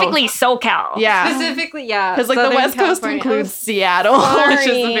specifically SoCal. Yeah. Specifically, yeah. Because like the Southern West Coast California. includes Seattle, which is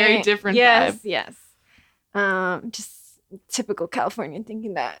a very Sorry. different yes, vibe. Yes. Just typical Californian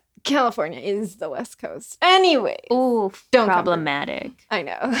thinking that California is the West Coast. Anyway, Ooh, Don't come for me. problematic. I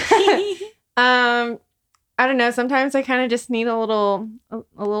know. I don't know. Sometimes I kind of just need a little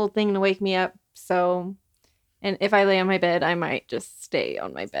thing to wake me up. So, and if I lay on my bed, I might just stay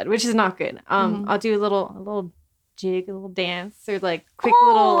on my bed, which is not good. Mhm. I'll do a little jig, a little dance, or like quick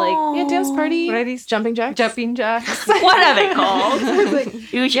little like Yeah, dance party. what are these Jumping jacks. jumping jacks? What are they called?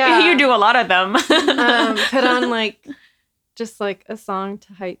 Like, You Yeah. do a lot of them. put on like just like a song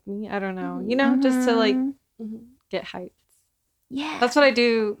to hype me. I don't know, just to like Mhm. get hyped. Yeah. That's what I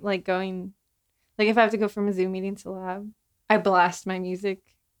do. Like going, like if I have to go from a Zoom meeting to lab, I blast my music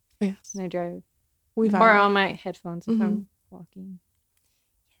Yes. and I drive, We or vibe. on my headphones if Mhm. I'm walking.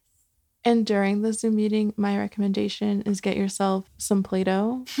 And during the Zoom meeting, my recommendation is get yourself some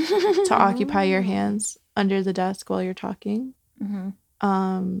Play-Doh to occupy your hands under the desk while you're talking. Mhm.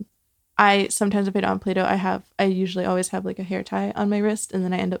 I sometimes if I don't have Play-Doh, I usually always have like a hair tie on my wrist, and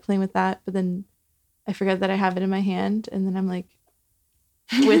then I end up playing with that. But then I forget that I have it in my hand, and then I'm like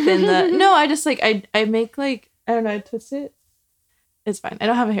within the no. I just like I make like I don't know. I twist it. It's fine. I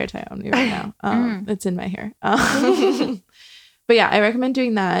don't have a hair tie on me right now. It's in my hair. But yeah, I recommend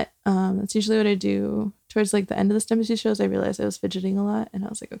doing that. That's usually what I do towards like the end of the STEM shows. I realized I was fidgeting a lot, and I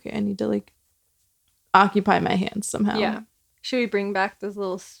was like, okay, I need to like occupy my hands somehow. Yeah. Should we bring back those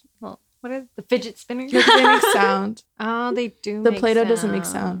little what is the fidget spinners? Because they make sound. Oh, they do. The make Play-Doh doesn't make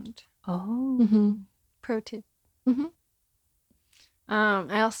sound. Oh. Mm-hmm. Pro tip. Mhm.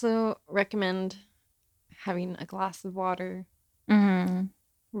 I also recommend having a glass of water Mhm.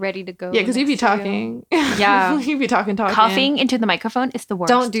 ready to go. Yeah, because you'd be next to you. talking. Yeah. you'd be talking. Coughing into the microphone is the worst.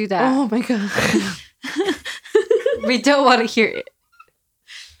 Don't do that. Oh my god. We don't want to hear it.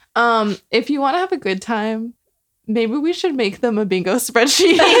 If you want to have a good time, maybe we should make them a bingo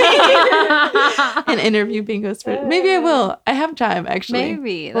spreadsheet. An interview bingo spreadsheet. Maybe I will. I have time actually.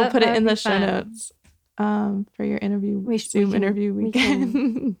 Maybe We'll put it that'd in be the show fun. notes. For your interview, We Zoom can- interview we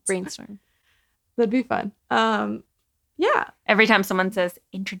weekend. Brainstorm. That'd be fun. Yeah. Every time someone says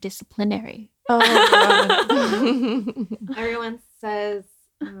interdisciplinary. Oh my god. Everyone says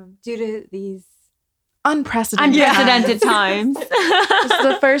due to these Unprecedented. Unprecedented times. times. This is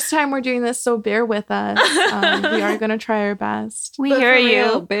the first time we're doing this, so bear with us. We are going to try our best. We But hear for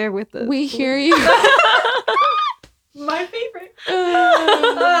real, you. bear with us. We hear you. My favorite.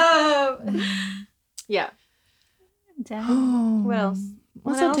 Yeah. Damn. What else?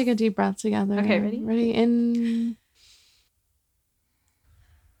 Let's What all take a deep breath together. Okay, ready? Ready? In.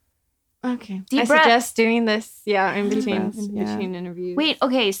 Okay. Deep I breath. suggest doing this. Yeah, in between breaths, yeah. interviews. Wait,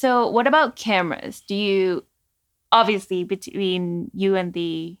 okay, so what about cameras? Do you, obviously, between you and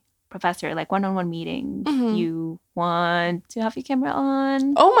the professor, like one-on-one meetings, Mhm. you want to have your camera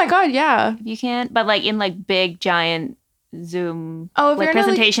on Oh my god, yeah. if you can, but like in like big, giant Zoom, Oh, if like you're in a,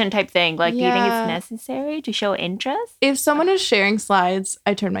 presentation type thing, like do you think Yeah. it's necessary to show interest? if someone is sharing slides,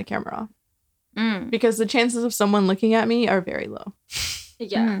 I turn my camera off Mm. because the chances of someone looking at me are very low.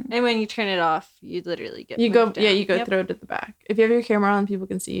 Yeah, Mm. and when you turn it off, you literally get You go, moved yeah, down. you go Yep. throw it at the back. If you have your camera on, people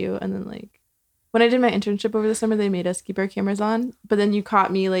can see you. And then like, when I did my internship over the summer, they made us keep our cameras on. But then you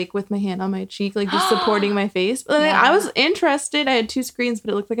caught me like with my hand on my cheek, like just supporting my face. But like, Yeah. I was interested. I had 2 screens,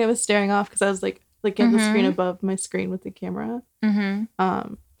 but it looked like I was staring off because I was like like get the screen Mhm. above my screen with the camera.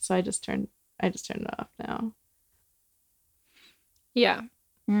 Mm-hmm. So I just turned it off now. Yeah.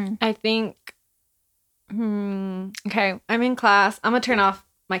 Mm. I think, okay, I'm in class. I'm going to turn off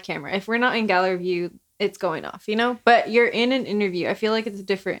my camera. If we're not in gallery view, it's going off, you know? But you're in an interview. I feel like it's a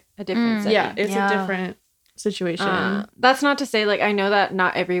different setting. Yeah, it's Yeah. a different situation. That's not to say, like, I know that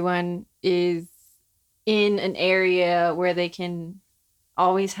not everyone is in an area where they can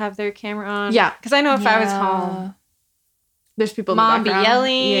always have their camera on. Yeah. Because I know if I was home, There's people mom in the be background.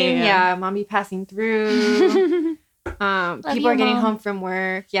 yelling. Yeah, mom be passing through. People you, are getting Mom. home from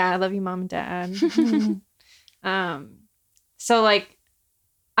work. Yeah, I love you, mom and dad. So like,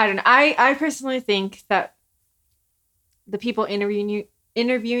 I don't know. I personally think that the people interviewing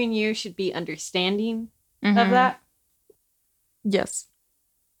you should be understanding of Mhm. that. Yes.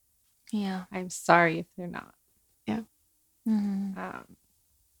 Yeah. I'm sorry if they're not. Mhm.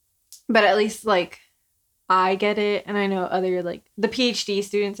 But at least like I get it, and I know other like the PhD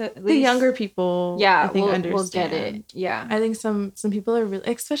students at least The younger people, yeah, I think will understand. get it. Yeah. I think some people are really,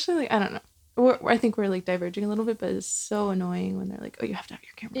 especially like, I don't know. I think we're like diverging a little bit, but it's so annoying when they're like, "Oh, you have to have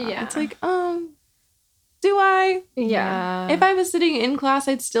your camera on." Yeah. It's like, do I? Yeah. If I was sitting in class,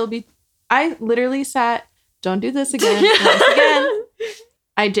 I'd still be. I literally sat. Don't do this again. Once again,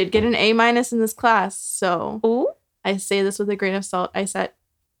 I did get an A- in this class, so Ooh. I say this with a grain of salt. I sat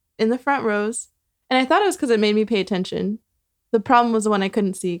in the front rows, and I thought it was because it made me pay attention. The problem was the one I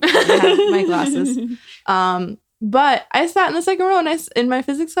couldn't see because I didn't have my glasses. But I sat in the second row in my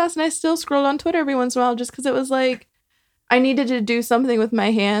physics class, and I still scrolled on Twitter every once in a while just because it was like I needed to do something with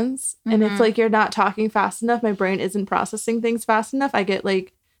my hands. And if like you're not talking fast enough, my brain isn't processing things fast enough.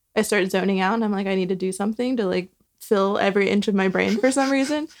 I start zoning out, and I'm like, I need to do something to like fill every inch of my brain for some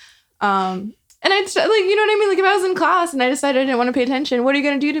reason. And I just, like, you know what I mean? Like if I was in class and I decided I didn't want to pay attention, what are you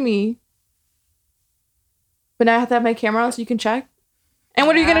going to do to me? But now I have to have my camera on so you can check. And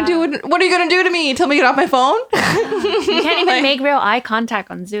what are you gonna do? What are you gonna do to me? Tell me to get off my phone? You can't even make real eye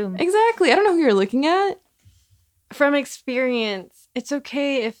contact on Zoom. Exactly. I don't know who you're looking at. From experience, it's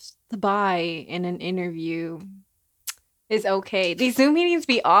okay if the bye in an interview is okay. These Zoom meetings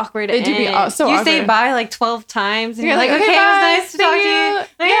be awkward. They do be so you awkward. say bye like 12 times, and You're you're like, like, okay, okay, it was bye. nice to talk to you. Yeah.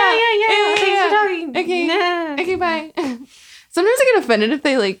 Thanks for talking. Okay. Yeah. Okay, bye. Sometimes I get offended if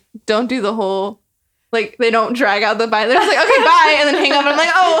they like don't do the whole, like they don't drag out the bye. They're just like, okay, bye, and then hang up. And I'm like,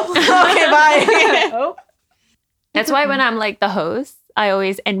 oh, okay, bye. Oh. That's why when I'm like the host, I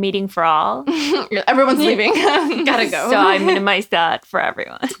always end meeting for all. Everyone's leaving. Gotta go. So I minimize that for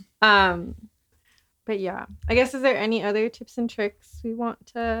everyone. But yeah, I guess is there any other tips and tricks we want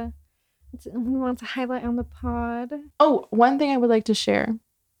to highlight on the pod? Oh, one thing I would like to share,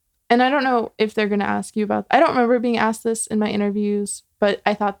 and I don't know if they're gonna ask you about. I don't remember being asked this in my interviews, but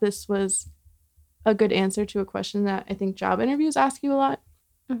I thought this was a good answer to a question that I think job interviews ask you a lot.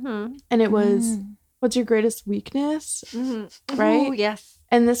 Mm-hmm. And it was, what's your greatest weakness? Mm-hmm. Right? Ooh, yes.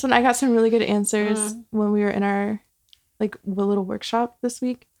 And this one, I got some really good answers when we were in our like a little workshop this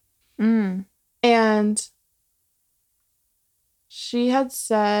week. And she had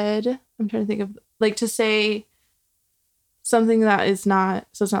said, I'm trying to think of like to say something that is not,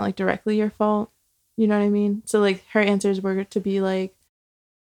 so it's not like directly your fault. You know what I mean? So like her answers were to be like,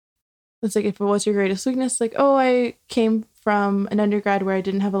 it's like, if what's your greatest weakness? Like, oh, I came from an undergrad where I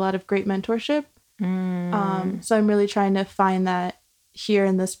didn't have a lot of great mentorship. So I'm really trying to find that here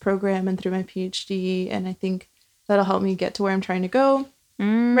in this program and through my PhD. And I think that'll help me get to where I'm trying to go.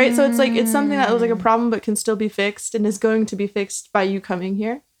 Right. So it's like, it's something that was like a problem, but can still be fixed and is going to be fixed by you coming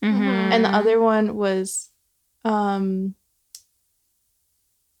here. And the other one was, I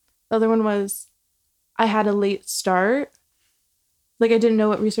had a late start. Like I didn't know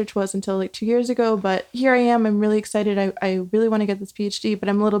what research was until like 2 years ago, but here I am. I'm really excited. I really want to get this PhD, but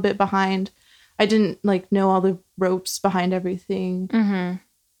I'm a little bit behind. I didn't like know all the ropes behind everything.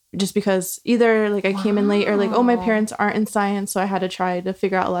 Just because either like I came in late or like, oh, my parents aren't in science. So I had to try to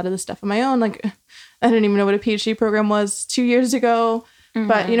figure out a lot of this stuff on my own. Like I didn't even know what a PhD program was 2 years ago.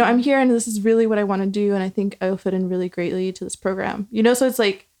 But, you know, I'm here and this is really what I want to do. And I think I'll fit in really greatly to this program, you know? So it's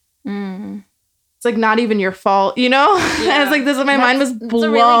like, it's like not even your fault, you know? Yeah. It's like this, my mind was blown. It's a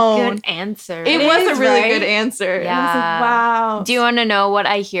really good answer. It was a really good answer. Yeah. And I was like, wow. Do you want to know what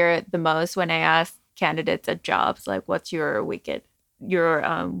I hear the most when I ask candidates at jobs? Like, what's your biggest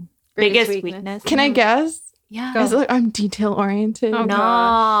weakness? Can I guess? Yeah. It's like, I'm detail oriented. Oh,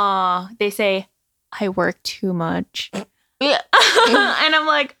 no. They say, I work too much. And I'm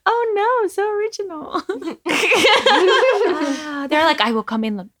like, oh no, so original. They're like, I will come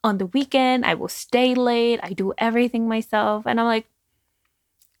in on the weekend. I will stay late. I do everything myself. And I'm like,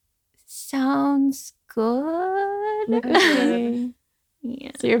 Sounds good. Okay.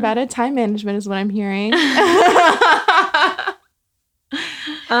 Yeah. So you're bad at time management is what I'm hearing.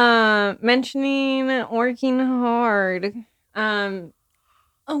 Mentioning working hard. A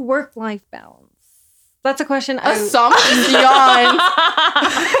work-life balance. That's a question. Some just yawned.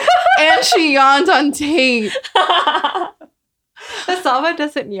 And she yawned on tape. Asama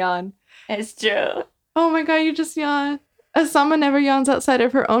doesn't yawn. It's true. Oh my god, you just yawned. Asama never yawns outside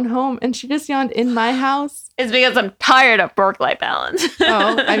of her own home, and she just yawned in my house. It's because I'm tired of work-life balance.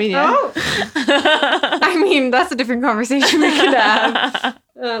 Oh, I mean, yeah. I mean, that's a different conversation we could have.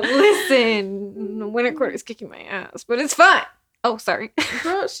 Listen, winter quarter is kicking my ass, but it's fine. Oh, sorry.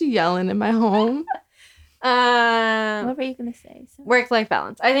 Girl, she yelling in my home. What were you gonna say? Work-life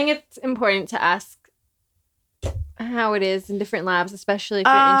balance. I think it's important to ask how it is in different labs, especially if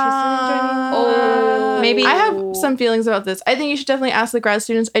you're interested in joining. Maybe I have some feelings about this. I think you should definitely ask the grad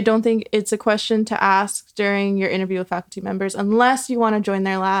students. I don't think it's a question to ask during your interview with faculty members unless you want to join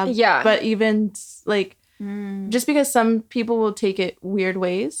their lab. Yeah. But even like just because some people will take it weird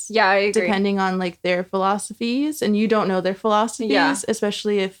ways. Yeah, I agree. Depending on like their philosophies, and you don't know their philosophies,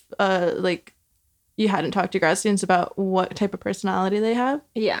 especially if like you hadn't talked to grad students about what type of personality they have.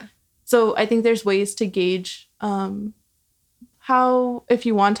 Yeah. So I think there's ways to gauge how, if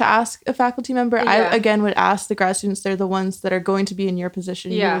you want to ask a faculty member, I again would ask the grad students. They're the ones that are going to be in your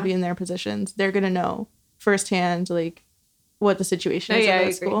position. You will be in their positions. They're going to know firsthand like what the situation is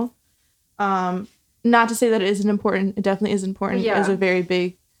at school. Not to say that it isn't important. It definitely is important. It was a very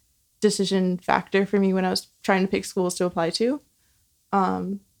big decision factor for me when I was trying to pick schools to apply to.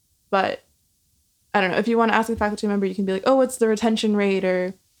 But I don't know. If you want to ask a faculty member, you can be like, oh, what's the retention rate?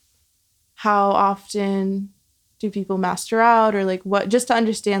 Or how often do people master out? Or like what, just to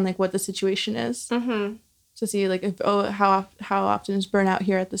understand like what the situation is. Mm-hmm. To see like, if, how often is burnout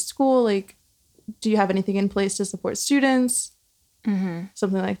here at the school? Like, do you have anything in place to support students? Mm-hmm.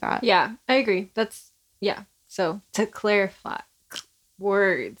 Something like that. Yeah, I agree. So to clarify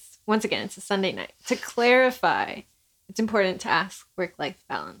words, once again, it's a Sunday night. To clarify, it's important to ask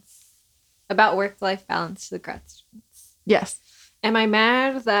about work-life balance to the grad students. Yes. Am I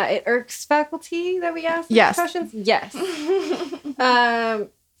mad that it irks faculty that we ask these questions? Yes.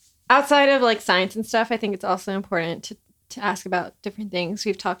 Outside of like science and stuff, I think it's also important to ask about different things.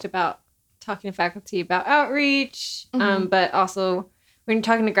 We've talked about talking to faculty about outreach, but also when you're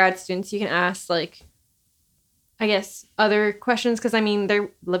talking to grad students, you can ask like, I guess, other questions, because I mean, they're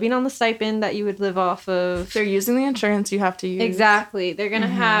living on the stipend that you would live off of. They're using the insurance you have to use. Exactly. They're going to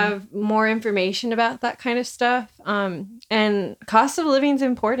have more information about that kind of stuff. And cost of living is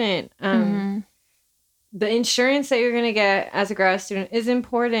important. The insurance that you're going to get as a grad student is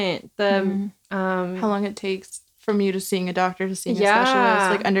important. How long it takes from you to seeing a doctor to seeing a specialist,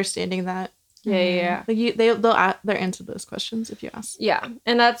 like understanding that. Yeah. Like they'll answer those questions if you ask. Yeah.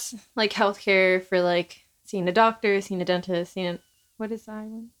 And that's like healthcare for like seeing a doctor, seeing a dentist, what is that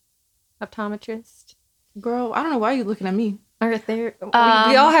one? Optometrist. Girl, I don't know why you're looking at me. Or there, we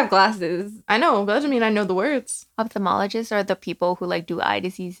all have glasses. I know, but that doesn't mean I know the words. Ophthalmologists are the people who like do eye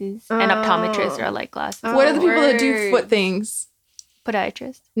diseases, and optometrists are like glasses. What are the people that do foot things?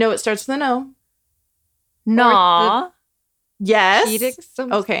 Podiatrist. No, it starts with an O. No. Yes. Orthopedic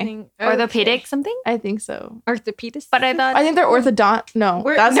something. Okay. Orthopedic something? I think so. Orthopedist. But I think they're orthodont. No,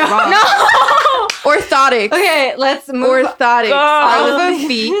 that's no, wrong. No. Orthotics. Okay, let's move. Orthotics. All of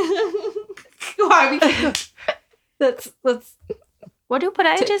feet. Why? Let's. What do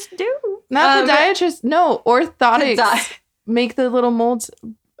podiatrists do? Not podiatrists. No, orthotics. Make the little molds.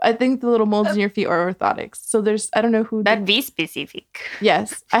 I think the little molds in your feet are orthotics. So I don't know who. That be specific.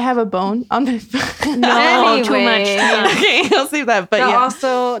 Yes, I have a bone on my foot. No, too much. Okay, I'll save that. But they'll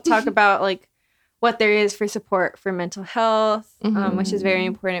also talk about like what there is for support for mental health, which is very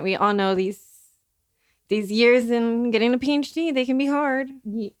important. We all know these years in getting a PhD, they can be hard.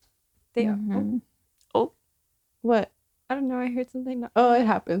 They are. Oh, what? I don't know. I heard something. Oh, it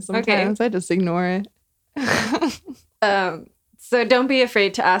happens sometimes. I just ignore it. So don't be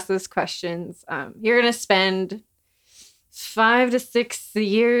afraid to ask those questions. You're going to spend 5 to 6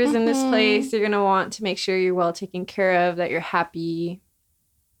 years in this place. You're going to want to make sure you're well taken care of, that you're happy.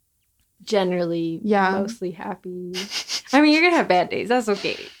 Generally, mostly happy. I mean, you're going to have bad days. That's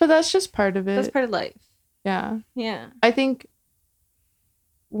okay. But that's just part of it. That's part of life. Yeah. Yeah. I think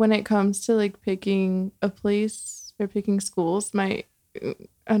when it comes to like picking a place or picking schools, I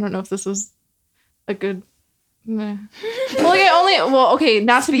don't know if this was a good... Not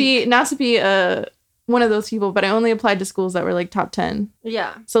to be one of those people, but I only applied to schools that were like top 10.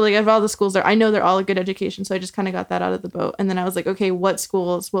 Yeah. So like of all the schools there, I know they're all a good education. So I just kind of got that out of the boat. And then I was like, okay, what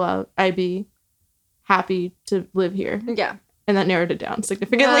schools will I be happy to live here? Yeah. And that narrowed it down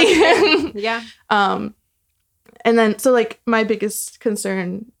significantly. Yeah. And then, so like my biggest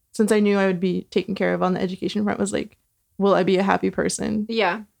concern, since I knew I would be taken care of on the education front, was like, will I be a happy person?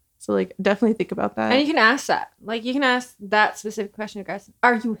 Yeah. So like definitely think about that. And you can ask that. Like you can ask that specific question, guys.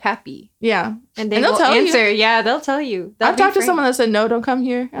 Are you happy? Yeah. And they'll will tell you. answer. Yeah, they'll tell you. I've talked to someone that said, no, don't come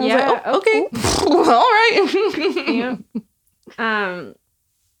here. I was like, oh, okay. Cool. All right.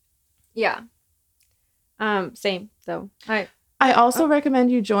 Yeah. Same though. I also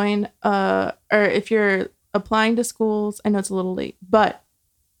recommend you join, or if you're applying to schools, I know it's a little late, but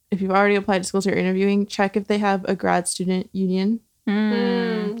if you've already applied to schools you're interviewing, check if they have a grad student union.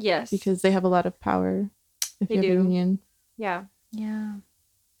 Yes. Because they have a lot of power if They you have do. a union. Yeah. Yeah.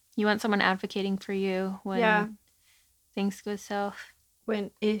 You want someone advocating for you when things go south.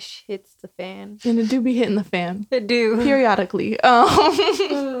 When ish hits the fan. And it do be hitting the fan. It do. Periodically. Can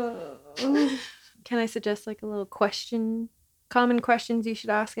I suggest like a little question? Common questions you should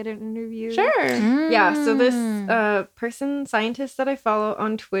ask at an interview? Sure. Yeah, so this scientist that I follow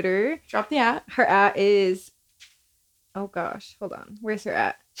on Twitter, Drop the at. her at is, oh gosh, hold on. Where's her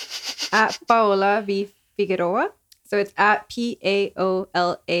at? At Paola V. Figueroa. So it's at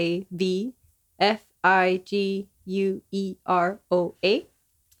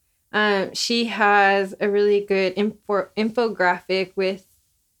PaolaVFigueroa. She has a really good infographic with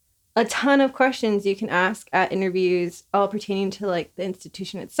a ton of questions you can ask at interviews, all pertaining to like the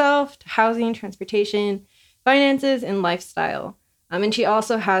institution itself, to housing, transportation, finances, and lifestyle. And she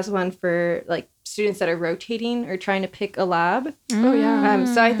also has one for like students that are rotating or trying to pick a lab. Oh yeah.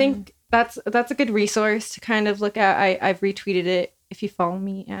 So I think that's a good resource to kind of look at. I've retweeted it. If you follow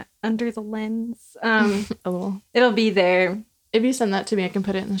me at Under the Lens, it'll be there. If you send that to me, I can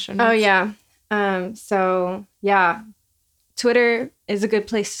put it in the show notes. Oh yeah. So yeah, Twitter is a good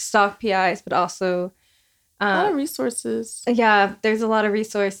place to stalk PIs, but also a lot of resources. Yeah, there's a lot of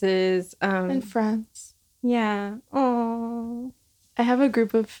resources. And friends. Yeah. Oh. I have a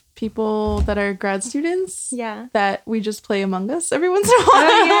group of people that are grad students. Yeah. That we just play Among Us every once in a while.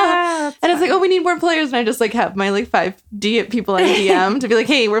 Oh yeah. And it's like, oh, we need more players. And I just like have my like 5 people I DM to be like,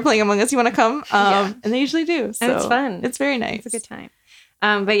 hey, we're playing Among Us. You want to come? And they usually do. So and it's fun. It's very nice. It's a good time.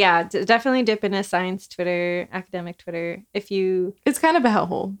 But yeah, definitely dip into science Twitter, academic Twitter. If you, it's kind of a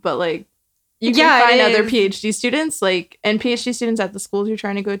hellhole, but like you can find other PhD students, like, and PhD students at the schools you're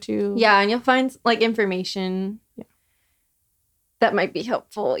trying to go to. Yeah, and you'll find like information that might be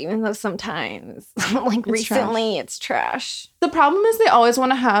helpful, even though sometimes, like It's recently, it's trash. The problem is they always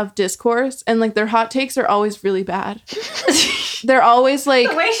want to have discourse, and like their hot takes are always really bad. They're always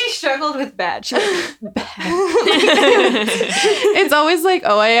like, The way she struggled with bad, she was bad. it's always like,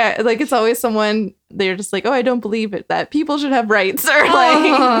 oh, it's always someone, they're just like, oh, I don't believe it, that people should have rights, or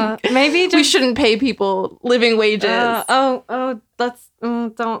like maybe we shouldn't pay people living wages. Let's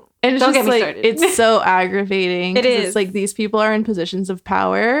don't. And it's Don't just get me like, started. it's so aggravating. It 'cause is. It's like these people are in positions of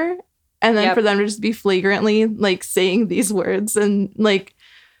power, and then for them to just be flagrantly like saying these words, and like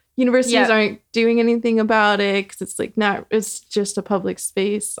universities aren't doing anything about it because it's like it's just a public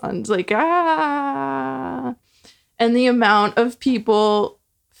space. And it's like and the amount of people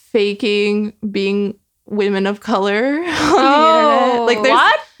faking being women of color on the internet, like there's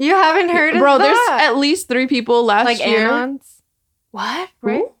what? You haven't heard of bro? that? There's at least 3 people last like year. anons. What?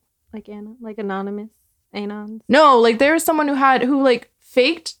 Right? Who? Like anonymous anons. No, like there was someone who had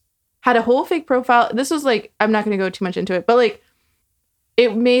a whole fake profile. This was like, I'm not going to go too much into it, but like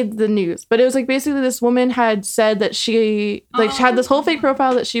it made the news. But it was like basically this woman had said that she had this whole fake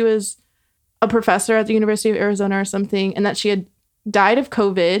profile that she was a professor at the University of Arizona or something, and that she had died of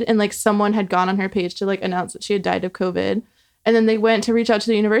COVID, and like someone had gone on her page to like announce that she had died of COVID. And then they went to reach out to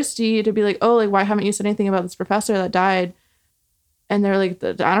the university to be like, oh, like why haven't you said anything about this professor that died? And they're like,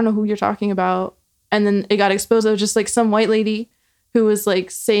 I don't know who you're talking about. And then it got exposed. It was just like some white lady who was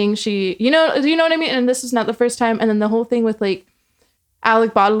like saying do you know what I mean? And this is not the first time. And then the whole thing with like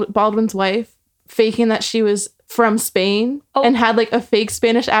Alec Baldwin's wife faking that she was from Spain and had like a fake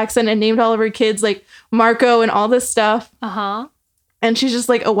Spanish accent and named all of her kids like Marco and all this stuff. And she's just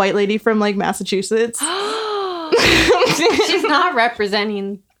like a white lady from like Massachusetts. She's not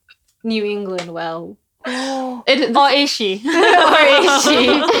representing New England well. Or is she? Or is she?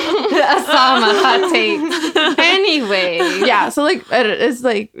 Asama, hot take. Anyway. Yeah, so like it's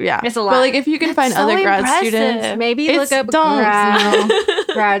like It's a lot. But like if you can find That's other so grad impressive. students, Maybe It's look up don't,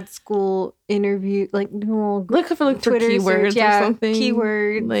 grad school interview, like well, look for Twitter keywords search, or something.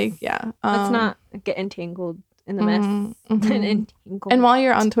 Keywords. Like yeah. Let's not get entangled in the mess. mhm, mhm. Entangled. And while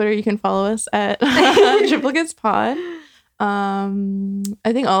you're on Twitter, you can follow us at Triplicates Pod.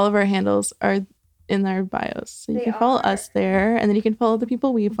 I think all of our handles are in our bios, so you They can follow are. us there, and then you can follow the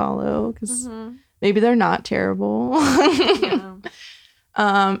people we follow because Mhm. maybe they're not terrible.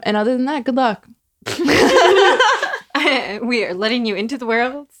 Yeah. And other than that, good luck. We are letting you into the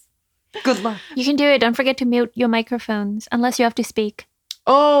world. Good luck. You can do it. Don't forget to mute your microphones unless you have to speak.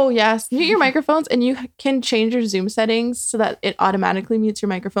 Oh yes, mute your microphones, and you can change your Zoom settings so that it automatically mutes your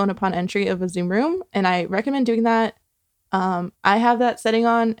microphone upon entry of a Zoom room. And I recommend doing that. I have that setting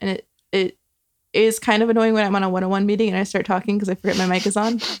on, and it is kind of annoying when I'm on a 101 meeting and I start talking because I forget my mic is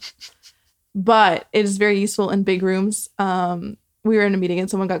on. But it is very useful in big rooms. We were in a meeting and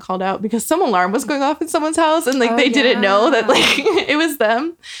someone got called out because some alarm was going off in someone's house, and like Oh, they didn't know that yeah. like it was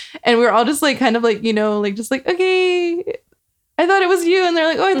them, and we were all just like kind of like like just like okay. I thought it was you, and they're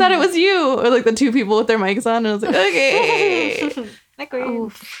like, "Oh, I thought it was you," or like the two people with their mics on, and I was like, "Okay."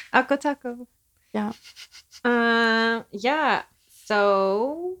 Ako taco. Yeah. Yeah.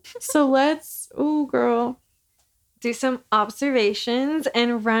 So So let's, girl. do some observations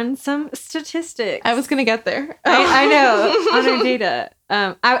and run some statistics. I was gonna get there. I know on our data.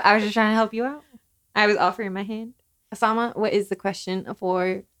 I was just trying to help you out. I was offering my hand. Asama, what is the question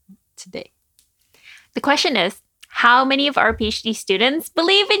for today? The question is, how many of our PhD students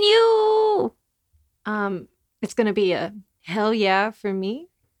believe in you? It's gonna be a hell yeah for me.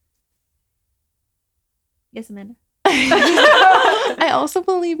 Yes, Amanda. I also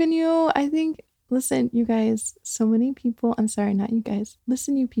believe in you. I think. Listen, you guys. So many people. I'm sorry, not you guys.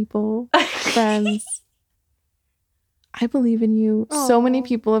 Listen, you people, friends. I believe in you. So many Aw.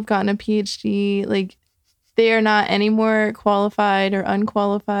 people have gotten a PhD. Like, they are not any more qualified or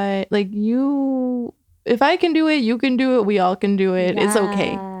unqualified. Like you. If I can do it, you can do it. We all can do it. It's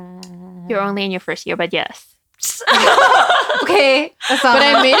okay. You're only in your first year, but yes. Okay, Asama. But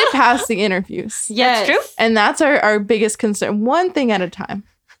I made it past the interviews. Yes. That's true. And that's our biggest concern. One thing at a time.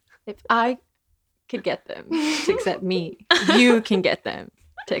 If I could get them to accept me, you can get them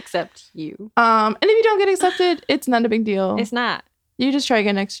to accept you. And if you don't get accepted, it's not a big deal. It's not. You just try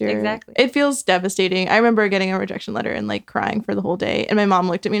again next year. Exactly. It feels devastating. I remember getting a rejection letter and like crying for the whole day. And my mom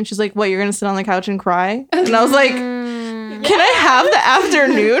looked at me and she's like, "What, you're gonna sit on the couch and cry?" And I was like, "Can I have the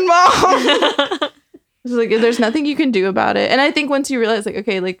afternoon, Mom?" She's like, "There's nothing you can do about it." And I think once you realize, like,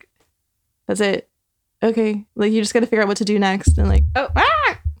 okay, like, that's it. Okay. Like, you just got to figure out what to do next. And like,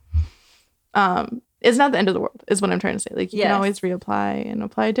 it's not the end of the world, is what I'm trying to say. Like, you can always reapply and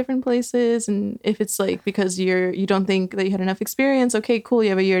apply at different places. And if it's like because you don't think that you had enough experience, okay, cool, you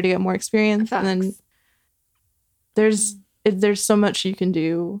have a year to get more experience. Facts. And then there's so much you can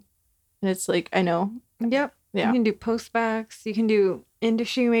do. And it's like, I know. Yep. Yeah. You can do postbacks. You can do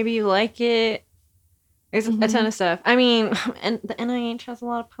industry. Maybe you like it. There's a ton of stuff. I mean, and the NIH has a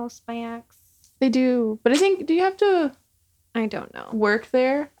lot of postbacks. They do. But I think, do you have to I don't know. work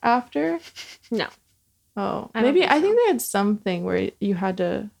there after? No. Oh, I don't maybe. think I so. think they had something where you had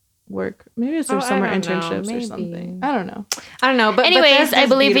to work. Maybe it's their Oh, I summer don't know. internships or Maybe. something. I don't know. I don't know. But Anyways, there's I this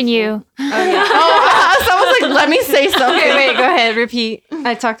believe in beautiful- you. Oh, yeah. Oh, someone's like, let me say something. Okay, wait, go ahead. Repeat.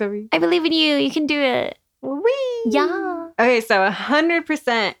 I talked over you. I believe in you. You can do it. Whee! Yeah. Okay, so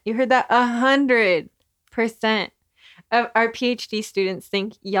 100%. You heard that? 100% of our PhD students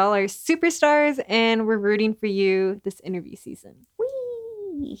think y'all are superstars, and we're rooting for you this interview season.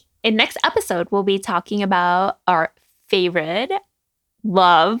 Whee! In next episode, we'll be talking about our favorite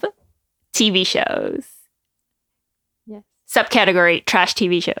love TV shows. Yes. Subcategory trash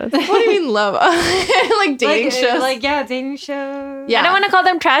TV shows. What do you mean love? Like dating shows? Like, yeah, dating shows. Yeah. I don't want to call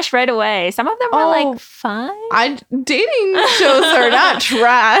them trash right away. Some of them are Oh. like fun. Dating shows are not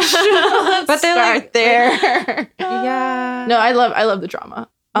trash. Let's But they're start like- there. Yeah. No, I love the drama.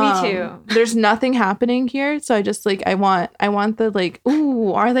 Me too. There's nothing happening here, so I just like I want the like,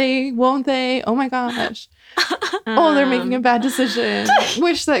 ooh, are they? Won't they? Oh my gosh. Oh, they're making a bad decision.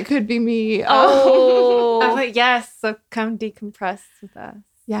 Wish that could be me. Oh. I was like, yes, so come decompress with us.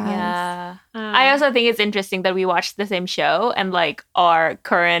 yes. Yeah. I also think it's interesting that we watched the same show and like our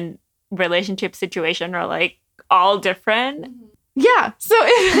current relationship situation are like all different. Yeah. So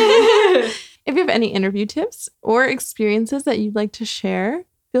if you have any interview tips or experiences that you'd like to share,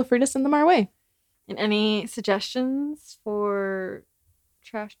 feel free to send them our way. And any suggestions for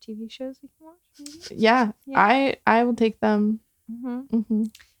trash TV shows we can watch? Maybe? Yeah. I will take them.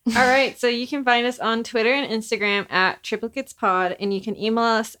 All right, so you can find us on Twitter and Instagram at triplicatespod, and you can email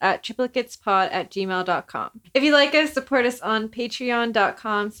us at triplicatespod@gmail.com. If you like us, support us on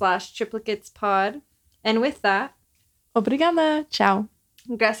patreon.com/triplicatespod. And with that, Obrigada. Ciao.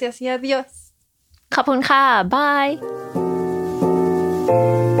 gracias y adios. ขอบคุณค่ะ bye